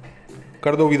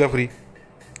 कर दो वीज़ा फ्री,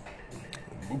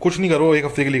 कुछ नहीं करो, 1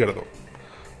 हफ्ते के लिए कर दो।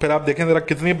 फिर आप देखें ज़रा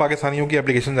कितनी पाकिस्तानियों की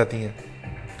एप्लीकेशन आती हैं।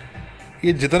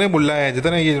 ये जितने मुल्ला हैं,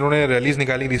 जितने ये जिन्होंने रैलीज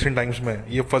निकाली रिसेंट टाइम्स में,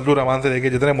 ये फजलुर रहमान से लेके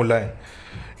जितने मुल्ला हैं,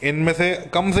 इनमें से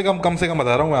कम से कम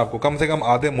बता रहा हूँ मैं आपको, कम से कम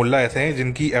आधे मुल्ला ऐसे हैं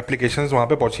जिनकी एप्लीकेशंस वहाँ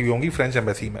पे पहुँची हुई होंगी फ्रेंच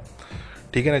एम्बेसी में।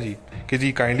 ठीक है ना जी। कि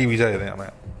जी काइंडली वीज़ा दे दें हमें।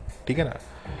 ठीक है ना।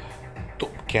 तो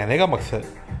कहने का मकसद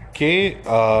कि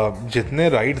जितने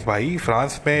राइट्स भाई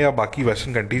फ्रांस में या बाकी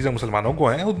वेस्टर्न कंट्रीज में मुसलमानों को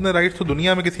हैं, उतने राइट्स तो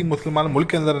दुनिया में किसी मुसलमान मुल्क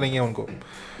के अंदर नहीं है उनको।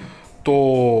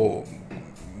 तो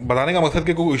बताने का मकसद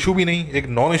कि कोई इशू भी नहीं, एक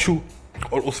नॉन इशू,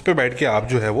 और उस पर बैठ के आप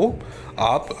जो है वो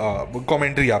आप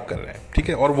कमेंट्री आप कर रहे हैं। ठीक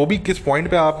है। और वो भी किस पॉइंट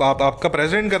पे आपका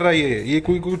प्रेसिडेंट कर रहा है ये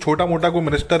कोई छोटा मोटा कोई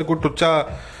मिनिस्टर, कोई टुच्चा,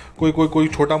 कोई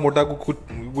छोटा मोटा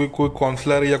कोई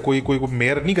काउंसलर या कोई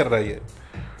मेयर नहीं कर रहा है ये।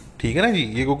 ठीक है ना जी।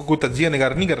 ये कोई तजिया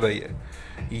निगार नहीं कर रही है।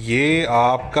 ये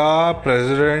आपका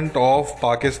प्रेसिडेंट ऑफ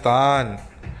पाकिस्तान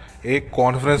एक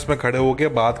कॉन्फ्रेंस में खड़े होकर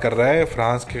बात कर रहा है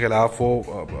फ्रांस के खिलाफ,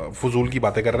 वो फजूल की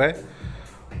बातें कर रहा है।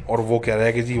 और वो कह रहा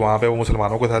है कि जी वहाँ पे वो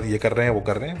मुसलमानों के साथ ये कर रहे हैं, वो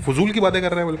कर रहे हैं, फजूल की बातें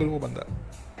कर रहे हैं बिल्कुल वो बंदा।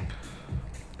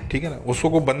 ठीक है ना। उसको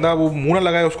कोई बंदा वो मुंह ना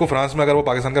लगाए उसको फ्रांस में, अगर वो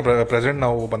पाकिस्तान का प्रेसिडेंट ना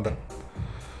हो वो बंदा।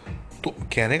 तो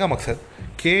कहने का मकसद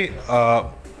कि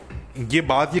ये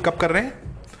बात ये कब कर रहे हैं,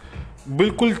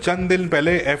 बिल्कुल चंद दिन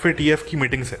पहले FATF की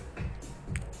मीटिंग से।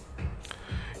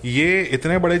 ये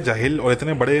इतने बड़े जाहिल और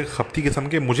इतने बड़े खपती किस्म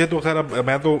के, मुझे तो खैर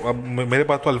अब मेरे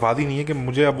पास तो अल्फाज ही नहीं है कि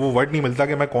मुझे अब वो वर्ड नहीं मिलता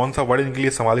कि मैं कौन सा वर्ड इनके लिए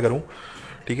इस्तेमाल करूं।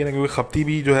 ठीक है ना, क्योंकि खपती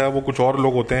भी जो है वो कुछ और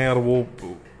लोग होते हैं और वो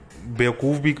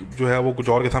बेवकूफ़ भी जो है वो कुछ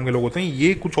और किस्म के लोग होते हैं।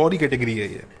 ये कुछ और ही कैटेगरी है,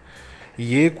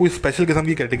 ये कोई स्पेशल किस्म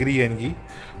की कैटेगरी है इनकी,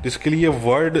 जिसके लिए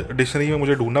वर्ड डिक्शनरी में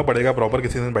मुझे ढूंढना पड़ेगा प्रॉपर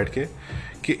किसी दिन बैठ के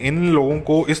कि इन लोगों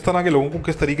को, इस तरह के लोगों को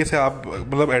किस तरीके से आप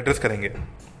मतलब एड्रेस करेंगे।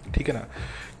 ठीक है ना,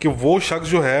 कि वो शख्स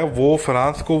जो है वो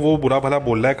फ्रांस को वो बुरा भला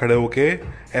बोल रहा है खड़े होके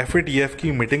FATF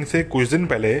की मीटिंग से कुछ दिन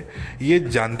पहले, ये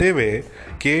जानते हुए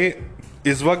कि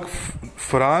इस वक्त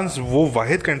फ्रांस वो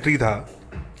वाहिद कंट्री था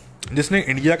जिसने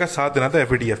इंडिया का साथ देना था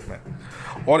FATF में,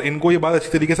 और इनको ये बात अच्छी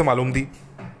तरीके से मालूम थी।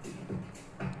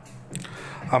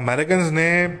 अमेरिकन्स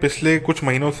ने पिछले कुछ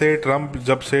महीनों से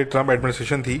जब से ट्रम्प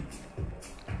एडमिनिस्ट्रेशन थी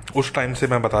उस टाइम से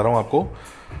मैं बता रहा हूँ आपको,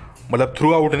 मतलब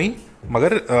थ्रू आउट नहीं,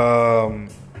 मगर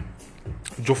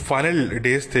जो फाइनल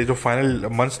डेज थे, जो फाइनल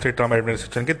मंथ्स थे ट्रम्प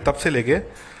एडमिनिस्ट्रेशन के, तब से लेके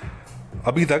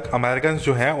अभी तक अमेरिकन्स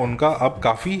जो हैं उनका अब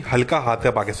काफ़ी हल्का हाथ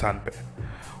है पाकिस्तान पे।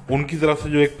 उनकी तरफ से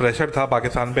जो एक प्रेशर था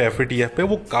पाकिस्तान पे FATF पे,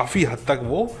 वो काफ़ी हद तक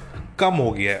वो कम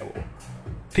हो गया है वो।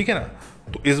 ठीक है ना,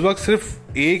 तो इस वक्त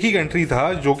सिर्फ एक ही कंट्री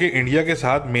था जो कि इंडिया के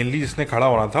साथ मेनली जिसने खड़ा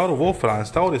होना था, और वो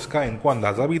फ्रांस था। और इसका इनको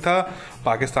अंदाज़ा भी था,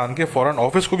 पाकिस्तान के फॉरेन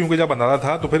ऑफिस को क्योंकि जब अंदाज़ा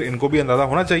था तो फिर इनको भी अंदाज़ा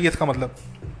होना चाहिए इसका मतलब।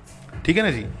 ठीक है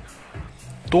ना जी।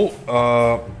 तो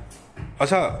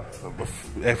अच्छा,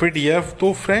 FATF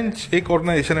तो फ्रेंच एक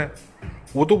ऑर्गेनाइजेशन है,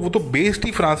 वो तो बेस्ड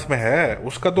ही फ्रांस में है,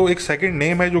 उसका तो एक सेकंड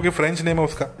नेम है जो कि फ्रेंच नेम है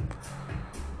उसका।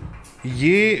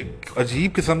 ये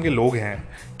अजीब किस्म के लोग हैं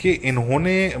कि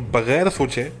इन्होंने बग़ैर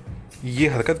सोचे ये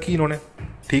हरकत की इन्होंने।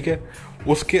 ठीक है,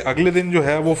 उसके अगले दिन जो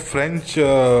है वो फ्रेंच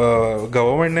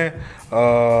गवर्नमेंट ने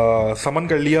समन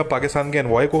कर लिया पाकिस्तान के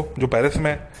एनवॉय को जो पेरिस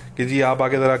में, कि जी आप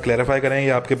आके ज़रा क्लैरिफाई करें ये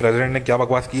आपके प्रेसिडेंट ने क्या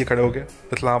बकवास की है खड़े होके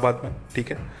इस्लामाबाद में।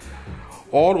 ठीक है,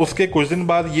 और उसके कुछ दिन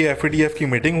बाद ये FATF की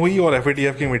मीटिंग हुई, और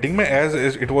FATF की मीटिंग में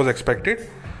as it was expected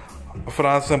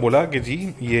France ने बोला कि जी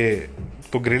ये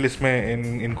तो ग्रे लिस्ट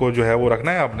में इनको जो है वो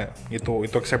रखना है आपने, ये तो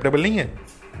एक्सेप्टेबल नहीं है,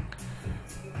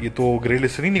 ये तो ग्रे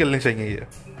लिस्ट से नहीं निकलने चाहिए ये।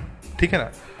 ठीक है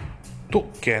ना, तो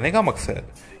कहने का मकसद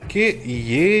कि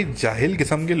ये जाहिल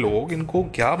किस्म के लोग, इनको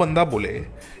क्या बंदा बोले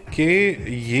कि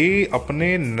ये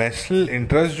अपने नेशनल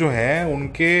इंटरेस्ट जो हैं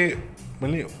उनके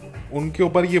मतलब उनके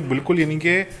ऊपर ये बिल्कुल, यानी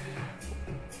कि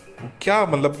क्या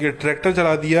मतलब कि ट्रैक्टर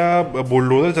चला दिया,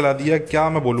 बुलडोजर चला दिया, क्या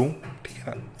मैं बोलूँ। ठीक है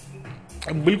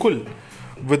ना, बिल्कुल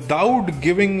without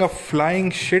giving a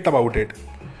flying shit about it,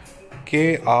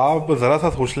 कि आप ज़रा सा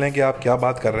सोच लें कि आप क्या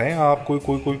बात कर रहे हैं। आप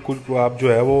कोई आप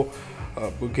जो है वो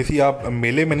किसी आप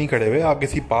मेले में नहीं खड़े हुए, आप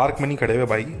किसी पार्क में नहीं खड़े हुए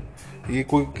भाई, ये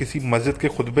कोई किसी मस्जिद के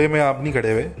खुतबे में आप नहीं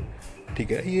खड़े हुए।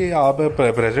 ठीक है, ये आप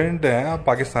प्रेसिडेंट हैं आप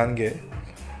पाकिस्तान के,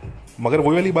 मगर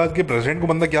वही वाली बात कि प्रेसिडेंट को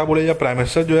बंदा क्या बोले, या प्राइम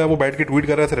मिनिस्टर जो है वो बैठ के ट्वीट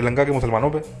कर रहा है श्रीलंका के मुसलमानों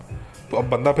पे, तो अब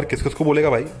बंदा फिर किस किस को बोलेगा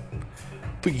भाई।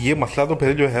 तो ये मसला तो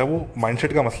फिर जो है वो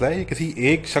माइंडसेट का मसला है, ये किसी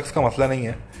एक शख्स का मसला नहीं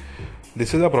है।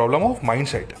 This is a problem of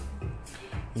mindset.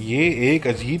 ये एक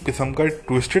अजीब किस्म का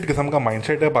ट्विस्टेड किस्म का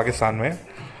माइंडसेट है पाकिस्तान में।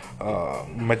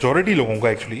 मेजॉरिटी लोगों का,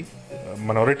 एक्चुअली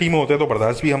मिनॉरिटी में होते तो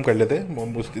बर्दाश्त भी हम कर लेते,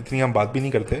 इतनी हम बात भी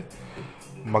नहीं करते,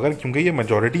 मगर क्योंकि ये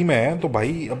मेजॉरिटी में है तो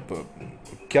भाई अब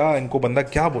क्या इनको बंदा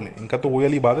क्या बोले। इनका तो वही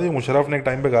वाली बात है जो मुशर्रफ ने एक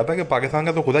टाइम पे कहा था कि पाकिस्तान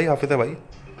का तो खुदा ही हाफिज है भाई।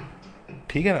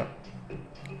 ठीक है ना,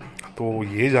 तो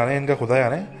ये जाने इनका खुदा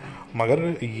जाने,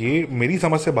 मगर ये मेरी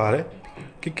समझ से बाहर है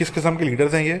कि किस किस्म के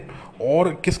लीडर्स हैं ये,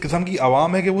 और किस किस्म की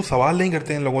आवाम है कि वो सवाल नहीं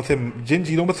करते इन लोगों से। जिन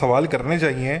चीज़ों पर सवाल करने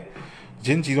चाहिए,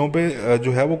 जिन चीज़ों पे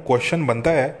जो है वो क्वेश्चन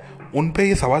बनता है, उन पे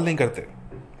ये सवाल नहीं करते।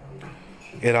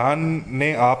 ईरान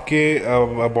ने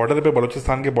आपके बॉर्डर पे,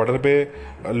 बलूचिस्तान के बॉर्डर पे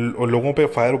लोगों पे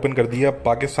फायर ओपन कर दिया,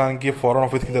 पाकिस्तान के फॉरेन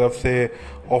ऑफिस की तरफ से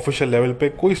ऑफिशियल लेवल पे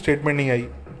कोई स्टेटमेंट नहीं आई।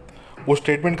 वो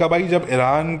स्टेटमेंट कब आई? जब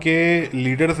ईरान के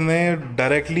लीडर्स ने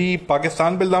डायरेक्टली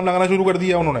पाकिस्तान पे इल्ज़ाम लगाना शुरू कर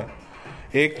दिया। उन्होंने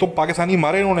एक तो पाकिस्तानी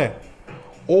मारे उन्होंने,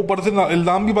 ऊपर से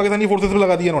इल्ज़ाम भी पाकिस्तानी फोर्सेस पे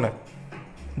लगा दिया उन्होंने,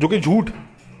 जो कि झूठ।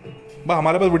 बस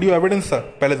हमारे पास वीडियो एविडेंस था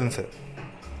पहले दिन से।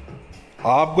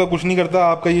 आपका कुछ नहीं करता,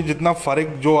 आपका ये जितना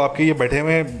फारिग जो आपके ये बैठे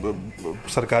हुए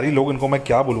सरकारी लोग, इनको मैं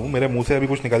क्या बोलूँ, मेरे मुंह से अभी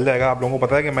कुछ निकल जाएगा। आप लोगों को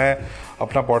पता है कि मैं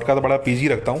अपना पॉडकास्ट बड़ा पीजी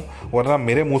रखता हूँ, वरना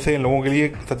मेरे मुंह से इन लोगों के लिए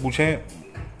सच पूछें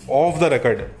ऑफ द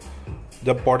रिकॉर्ड,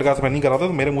 जब पॉडकास्ट में नहीं कर रहा था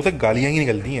तो मेरे मुंह से गालियाँ ही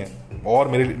निकलती हैं, और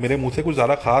मेरे मुंह से कुछ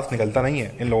ज़्यादा खास निकलता नहीं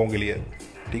है इन लोगों के लिए।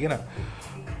 ठीक है ना,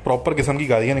 प्रॉपर किस्म की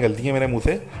गालियाँ निकलती हैं मेरे मुंह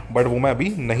से, बट वो मैं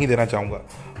अभी नहीं देना चाहूँगा।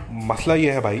 मसला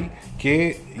ये है भाई कि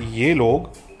ये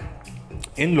लोग,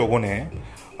 इन लोगों ने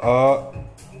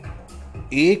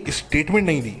एक स्टेटमेंट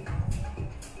नहीं दी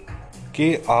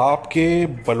कि आपके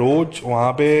बलोच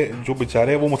वहाँ पे जो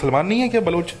बेचारे, वो मुसलमान नहीं है क्या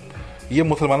बलोच? ये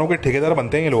मुसलमानों के ठेकेदार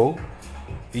बनते हैं ये लोग।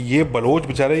 ये बलोच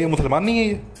बेचारे, ये मुसलमान नहीं है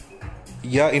ये?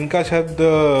 या इनका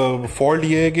शायद फॉल्ट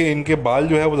ये है कि इनके बाल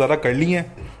जो है वो ज़्यादा कर्ली हैं,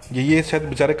 ये शायद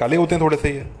बेचारे काले होते हैं थोड़े से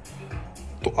ये।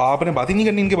 तो आपने बात ही नहीं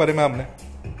करनी इनके बारे में। आपने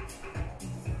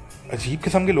अजीब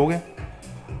किस्म के लोग हैं।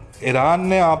 ईरान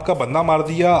ने आपका बंदा मार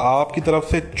दिया, आपकी तरफ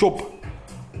से चुप।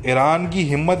 ईरान की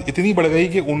हिम्मत इतनी बढ़ गई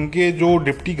कि उनके जो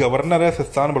डिप्टी गवर्नर है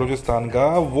सिस्तान बलूचिस्तान का,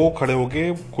 वो खड़े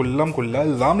होके कुल्लम कुल्ला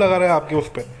इल्ज़ाम लगा रहा है आपके उस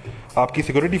पर, आपकी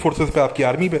सिक्योरिटी फोर्सेस पे, आपकी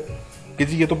आर्मी पे, कि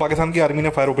जी ये तो पाकिस्तान की आर्मी ने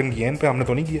फायर ओपन किया है इन पे, हमने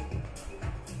तो नहीं किया।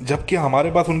 जबकि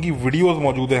हमारे पास उनकी वीडियोस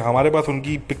मौजूद हैं, हमारे पास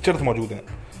उनकी पिक्चर्स मौजूद हैं।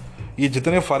 ये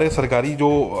जितने सारे सरकारी जो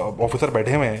ऑफिसर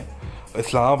बैठे हुए हैं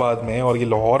इस्लामाबाद में और ये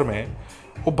लाहौर में,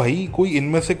 वो भाई कोई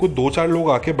इनमें से कुछ 2-4 लोग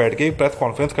आके बैठ के प्रेस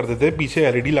कॉन्फ्रेंस करते थे, पीछे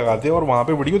एलईडी लगाते और वहाँ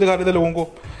पे वीडियो दिखा रहे थे लोगों को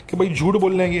कि भाई झूठ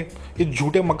बोल रहे हैं ये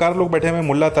झूठे मकार लोग बैठे हुए हैं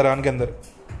मुल्ला तरान के अंदर,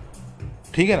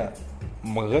 ठीक है ना।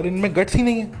 मगर इनमें गट्स ही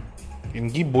नहीं है,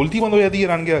 इनकी बोलती बंद हो जाती है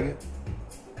ईरान के आगे।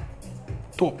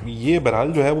 तो ये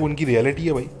बहरहाल जो है वो उनकी रियलिटी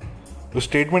है भाई। तो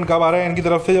स्टेटमेंट कब आ रहा है इनकी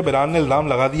तरफ से? जब ईरान ने इल्ज़ाम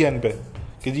लगा दिया इन पे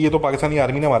कि जी ये तो पाकिस्तानी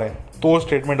आर्मी ने मारे हैं, तो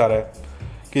स्टेटमेंट आ रहा है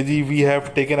कि जी we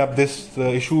have taken up this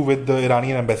issue with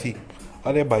Iranian embassy.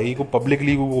 अरे भाई को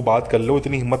पब्लिकली वो बात कर लो,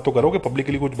 इतनी हिम्मत तो करो कि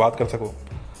पब्लिकली कुछ बात कर सको।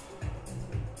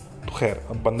 तो खैर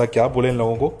अब बंदा क्या बोले इन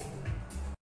लोगों को।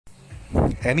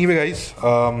 एनीवे गाइस,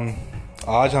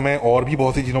 आज हमें और भी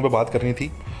बहुत सी चीज़ों पे बात करनी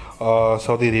थी।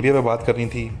 सऊदी अरेबिया पे बात करनी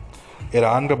थी,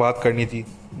 ईरान पे बात करनी थी,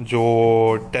 जो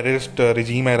टेररिस्ट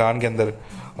रिजीम है ईरान के अंदर,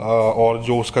 और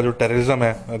जो उसका जो टेररिज्म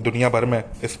है दुनिया भर में,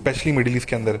 स्पेशली मिडिल ईस्ट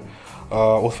के अंदर,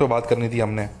 उस पर बात करनी थी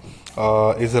हमने।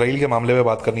 इसराइल के मामले पे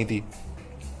बात करनी थी,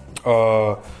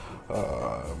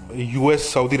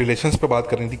 यूएस सऊदी रिलेशंस पे बात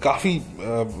करनी थी। काफ़ी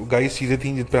गाइस चीज़ें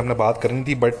थी जिन पे हमने बात करनी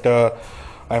थी, but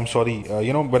I am sorry,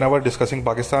 you know when ever discussing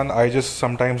Pakistan I just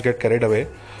sometimes get carried away,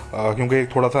 क्योंकि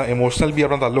थोड़ा सा इमोशनल भी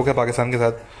अपना ताल्लुक है पाकिस्तान के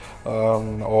साथ।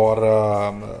 और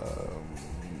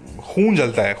खून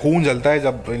जलता है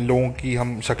जब इन लोगों की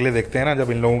हम शक्लें देखते हैं ना,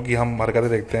 जब इन लोगों की हम हरकतें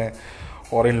देखते हैं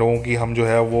और इन लोगों की हम जो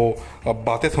है वो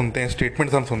बातें सुनते हैं,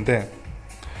 स्टेटमेंट्स हम सुनते हैं,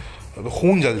 तो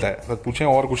खून जलता है। तो पूछें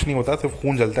और कुछ नहीं होता, सिर्फ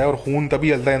खून जलता है। और खून तभी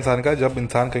जलता है इंसान का जब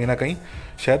इंसान कहीं ना कहीं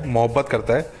शायद मोहब्बत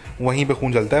करता है, वहीं पे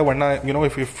खून जलता है। वरना you know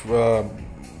if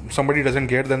somebody doesn't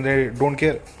care then they don't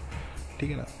care, ठीक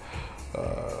है ना।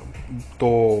 तो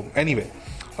एनीवे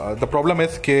द प्रॉब्लम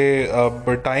इज़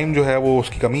कि टाइम जो है वो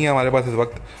उसकी कमी है हमारे पास इस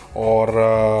वक्त, और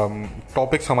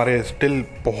टॉपिक्स हमारे स्टिल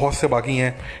बहुत से बाकी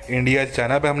हैं। इंडिया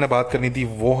चाइना पे हमने बात करनी थी,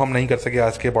 वो हम नहीं कर सके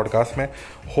आज के पॉडकास्ट में।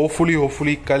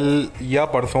 होपफुली कल या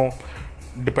परसों,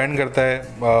 डिपेंड करता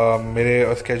है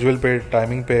मेरे स्केजुअल पे,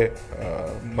 टाइमिंग पे,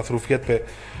 मसरूफियत पे।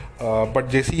 बट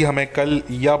जैसे ही हमें कल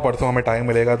या परसों हमें टाइम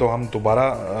मिलेगा तो हम दोबारा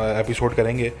एपिसोड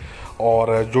करेंगे,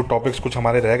 और जो टॉपिक्स कुछ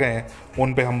हमारे रह गए हैं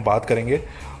उन पे हम बात करेंगे।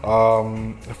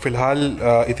 फ़िलहाल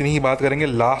इतनी ही बात करेंगे।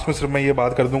 लास्ट में सिर्फ मैं ये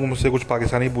बात कर दूँगा, मुझसे कुछ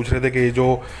पाकिस्तानी पूछ रहे थे कि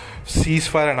जो सीज़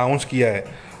फायर अनाउंस किया है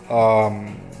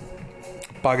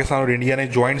पाकिस्तान और इंडिया ने,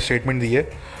 जॉइंट स्टेटमेंट दी है,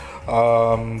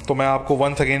 तो मैं आपको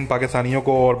वंस अगेन पाकिस्तानियों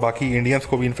को और बाकी इंडियंस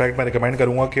को भी इनफैक्ट मैं रिकमेंड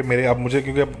करूँगा कि मुझे,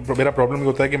 क्योंकि मेरा प्रॉब्लम ये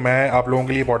होता है कि मैं आप लोगों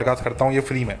के लिए पॉडकास्ट करता हूँ ये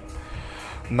फ्री में,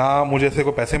 ना मुझे इससे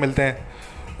कोई पैसे मिलते हैं,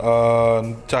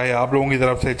 चाहे आप लोगों की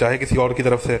तरफ से चाहे किसी और की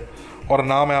तरफ से, और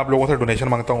ना मैं आप लोगों से डोनेशन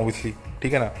मांगता हूँ ओबियसली,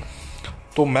 ठीक है ना।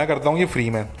 तो मैं करता हूँ ये फ्री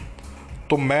में,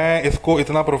 तो मैं इसको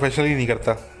इतना प्रोफेशनली नहीं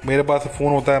करता। मेरे पास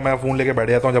फ़ोन होता है, मैं फ़ोन लेके बैठ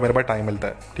जाता हूँ जब मेरे पास टाइम मिलता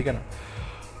है, ठीक है ना।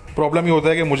 प्रॉब्लम ये होता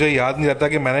है कि मुझे याद नहीं रहता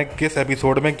कि मैंने किस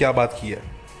एपिसोड में क्या बात की है,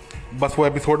 बस वो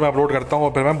एपिसोड मैं अपलोड करता हूँ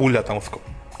और फिर मैं भूल जाता हूँ उसको,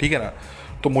 ठीक है ना।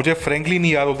 तो मुझे फ्रेंकली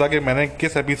नहीं याद होता कि मैंने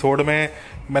किस एपिसोड में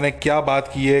मैंने क्या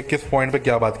बात की है, किस पॉइंट पे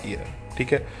क्या बात की है,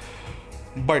 ठीक है।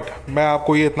 बट मैं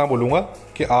आपको ये इतना बोलूँगा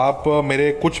कि आप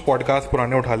मेरे कुछ पॉडकास्ट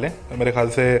पुराने उठा लें, मेरे ख्याल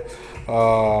से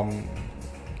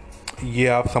ये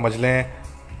आप समझ लें,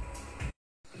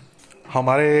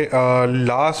 हमारे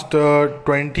लास्ट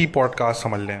 20 पॉडकास्ट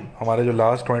समझ लें, हमारे जो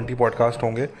लास्ट 20 पॉडकास्ट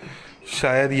होंगे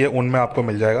शायद ये उनमें आपको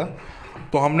मिल जाएगा।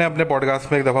 तो हमने अपने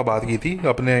पॉडकास्ट में एक दफ़ा बात की थी,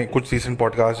 अपने कुछ रीसेंट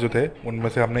पॉडकास्ट जो थे उनमें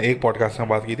से हमने एक पॉडकास्ट में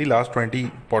बात की थी। लास्ट 20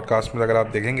 पॉडकास्ट में अगर आप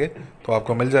देखेंगे तो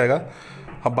आपको मिल जाएगा।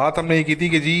 अब बात हमने ये की थी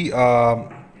कि जी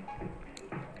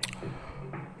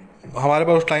हमारे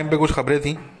पास उस टाइम पे कुछ खबरें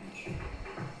थी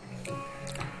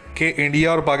कि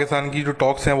इंडिया और पाकिस्तान की जो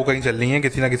टॉक्स हैं वो कहीं चल रही हैं,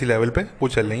 किसी ना किसी लेवल पे वो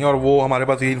चल रही हैं, और वो हमारे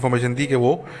पास ये इन्फॉर्मेशन थी कि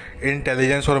वो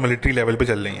इंटेलिजेंस और मिलिट्री लेवल पे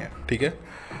चल रही हैं, ठीक है।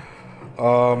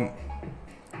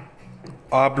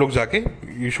 आप लोग जाके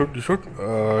you should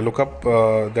look up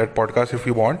that podcast if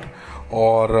you want,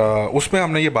 और उसमें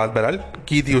हमने ये बात बहरहाल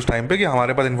की थी उस टाइम पे कि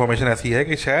हमारे पास इन्फॉर्मेशन ऐसी है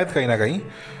कि शायद कहीं ना कहीं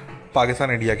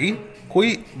पाकिस्तान इंडिया की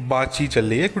कोई बातचीत चल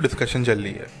रही है, कोई डिस्कशन चल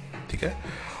रही है, ठीक है।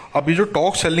 अब ये जो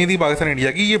टॉक्स चल रही थी पाकिस्तान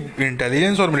इंडिया की, ये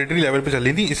इंटेलिजेंस और मिलिट्री लेवल पे चल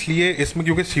रही थी, इसलिए इसमें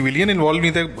क्योंकि सिविलियन इन्वॉल्व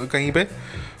नहीं थे कहीं पे,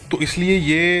 तो इसलिए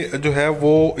ये जो है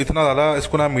वो इतना ज़्यादा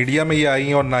इसको ना मीडिया में ये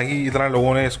आई और ना ही इतना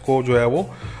लोगों ने इसको जो है वो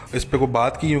इस पर कोई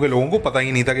बात की, क्योंकि लोगों को पता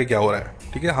ही नहीं था कि क्या हो रहा है,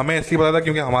 ठीक है। हमें इसलिए पता था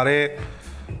क्योंकि हमारे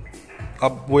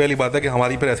अब वो वाली बात है कि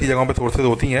हमारी फिर ऐसी जगहों पे सोर्सेज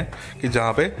होती हैं कि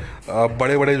जहाँ पे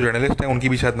बड़े बड़े जर्नलिस्ट हैं उनकी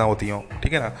भी शायद ना होती हों,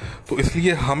 ठीक है ना। तो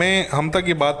इसलिए हम तक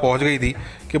ये बात पहुँच गई थी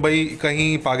कि भाई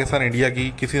कहीं पाकिस्तान इंडिया की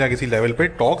किसी ना किसी लेवल पे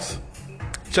टॉक्स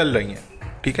चल रही हैं,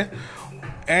 ठीक है।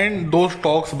 And those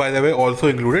talks by the way also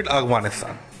included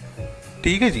Afghanistan,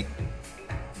 ठीक है जी।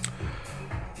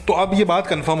 तो अब ये बात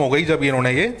कंफर्म हो गई जब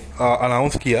इन्होंने ये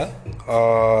अनाउंस किया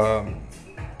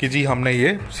कि जी हमने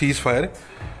ये सीज़ फायर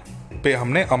पे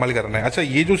हमने अमल करना है। अच्छा,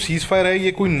 ये जो सीज़ फायर है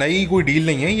ये कोई डील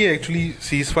नहीं है, ये एक्चुअली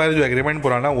सीज़ फायर जो एग्रीमेंट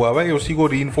पुराना हुआ है उसी को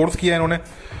रीइंफोर्स किया है इन्होंने,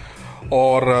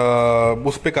 और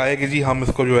उस पर कहा है कि जी हम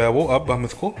इसको जो है वो अब हम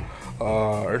इसको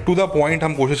टू द पॉइंट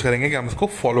हम कोशिश करेंगे कि हम इसको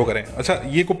फॉलो करें। अच्छा,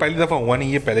 ये को पहली दफ़ा हुआ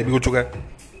नहीं, ये पहले भी हो चुका है,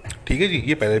 ठीक है जी,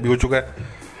 ये पहले भी हो चुका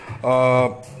है।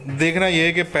 देखना ये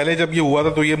है कि पहले जब ये हुआ था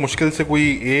तो ये मुश्किल से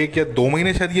कोई 1 या 2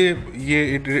 महीने शायद ये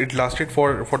it lasted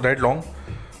for that long,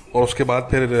 और उसके बाद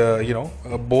फिर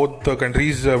both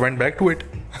countries went back to it.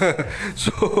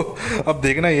 सो अब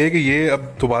देखना ये है कि ये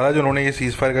अब दोबारा जो उन्होंने ये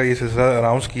सीज़ फायर का ये सिलसिला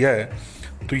अनाउंस किया है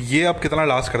तो ये अब कितना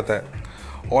लास्ट करता है।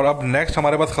 और अब नेक्स्ट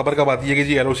हमारे पास खबर कब आती है कि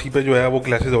जी LOC पे जो है वो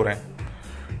क्लैशेज हो रहे हैं,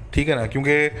 ठीक है ना,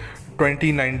 क्योंकि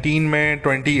 2019 में,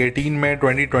 2018 में,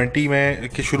 2020 में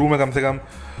के शुरू में कम से कम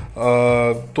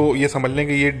तो ये समझ लें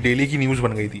कि ये डेली की न्यूज़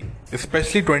बन गई थी,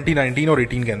 स्पेशली 2019 और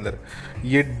 18 के अंदर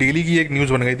ये डेली की एक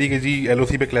न्यूज़ बन गई थी कि जी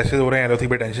LOC पे क्लैशेज हो रहे हैं, LOC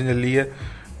पे टेंशन चल रही है,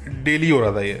 डेली हो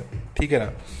रहा था ये, ठीक है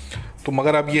ना। तो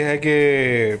मगर अब ये है कि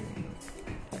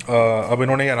अब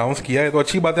इन्होंने ये अनाउंस किया है तो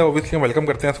अच्छी बात है, ऑब्वियसली हम वेलकम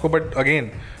करते हैं इसको। But again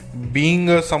being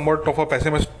somewhat of a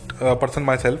pessimist person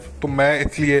my self, तो मैं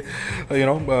इसलिए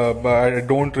आई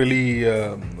डोंट रियली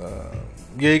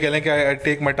यही कह लें कि I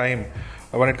take my time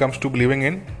when it comes to believing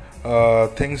in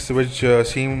things which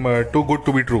seem to good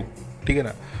to be true, ठीक है ना।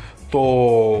 तो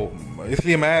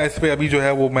इसलिए मैं इस पर अभी जो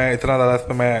है वो मैं इतना ज़्यादा इस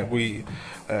पर मैं कोई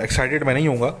एक्साइटेड मैं नहीं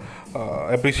होऊंगा।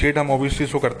 अप्रिशिएट हम ऑब्वियसली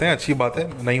इसको करते हैं, अच्छी बात है,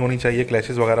 नहीं होनी चाहिए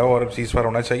क्लैशेस वगैरह और सीज़ फायर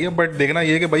होना चाहिए, बट देखना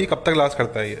ये है कि भाई कब तक लास्ट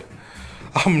करता है ये।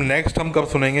 हम कब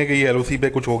सुनेंगे कि ये LOC पे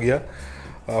कुछ हो गया,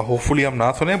 होपफुली हम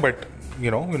ना सुने, but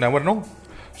you never know.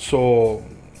 So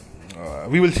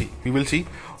we will see.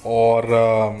 और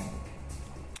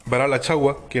बहरहाल अच्छा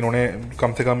हुआ कि इन्होंने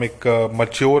कम से कम एक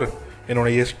मैच्योर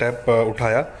इन्होंने ये स्टेप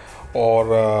उठाया,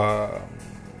 और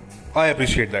I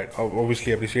appreciate that,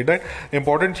 obviously appreciate that.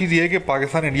 Important चीज़ ये है कि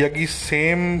पाकिस्तान इंडिया की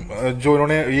सेम जो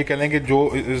इन्होंने ये कह लें कि जो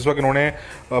इस वक्त इन्होंने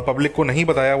पब्लिक को नहीं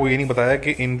बताया, वो ये नहीं बताया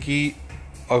कि इनकी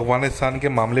अफगानिस्तान के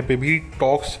मामले पे भी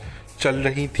टॉक्स चल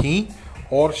रही थी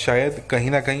और शायद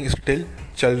कहीं ना कहीं स्टिल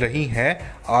चल रही हैं।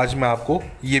 आज मैं आपको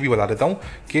ये भी बता देता हूँ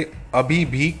कि अभी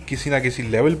भी किसी ना किसी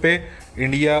लेवल पे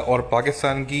इंडिया और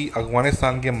पाकिस्तान की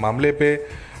अफगानिस्तान के मामले पे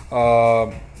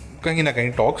कहीं ना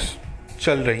कहीं टॉक्स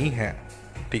चल रही हैं,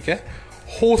 ठीक है।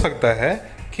 हो सकता है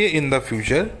कि in the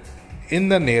future, in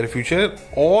the near future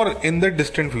और इन द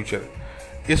डिस्टेंट फ्यूचर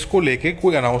इसको लेके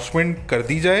कोई अनाउंसमेंट कर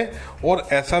दी जाए, और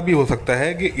ऐसा भी हो सकता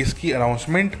है कि इसकी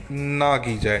अनाउंसमेंट ना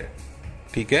की जाए,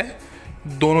 ठीक है।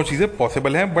 दोनों चीज़ें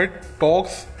पॉसिबल हैं, बट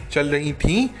टॉक्स चल रही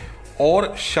थी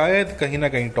और शायद कहीं ना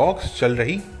कहीं टॉक्स चल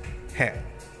रही हैं।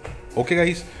 ओके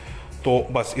गाइस, तो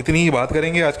बस इतनी ही बात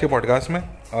करेंगे आज के पॉडकास्ट में।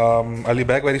 अली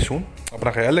बैक वेरी सून,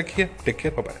 अपना ख्याल रखिए, टेक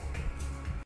केयर, बाय बाय।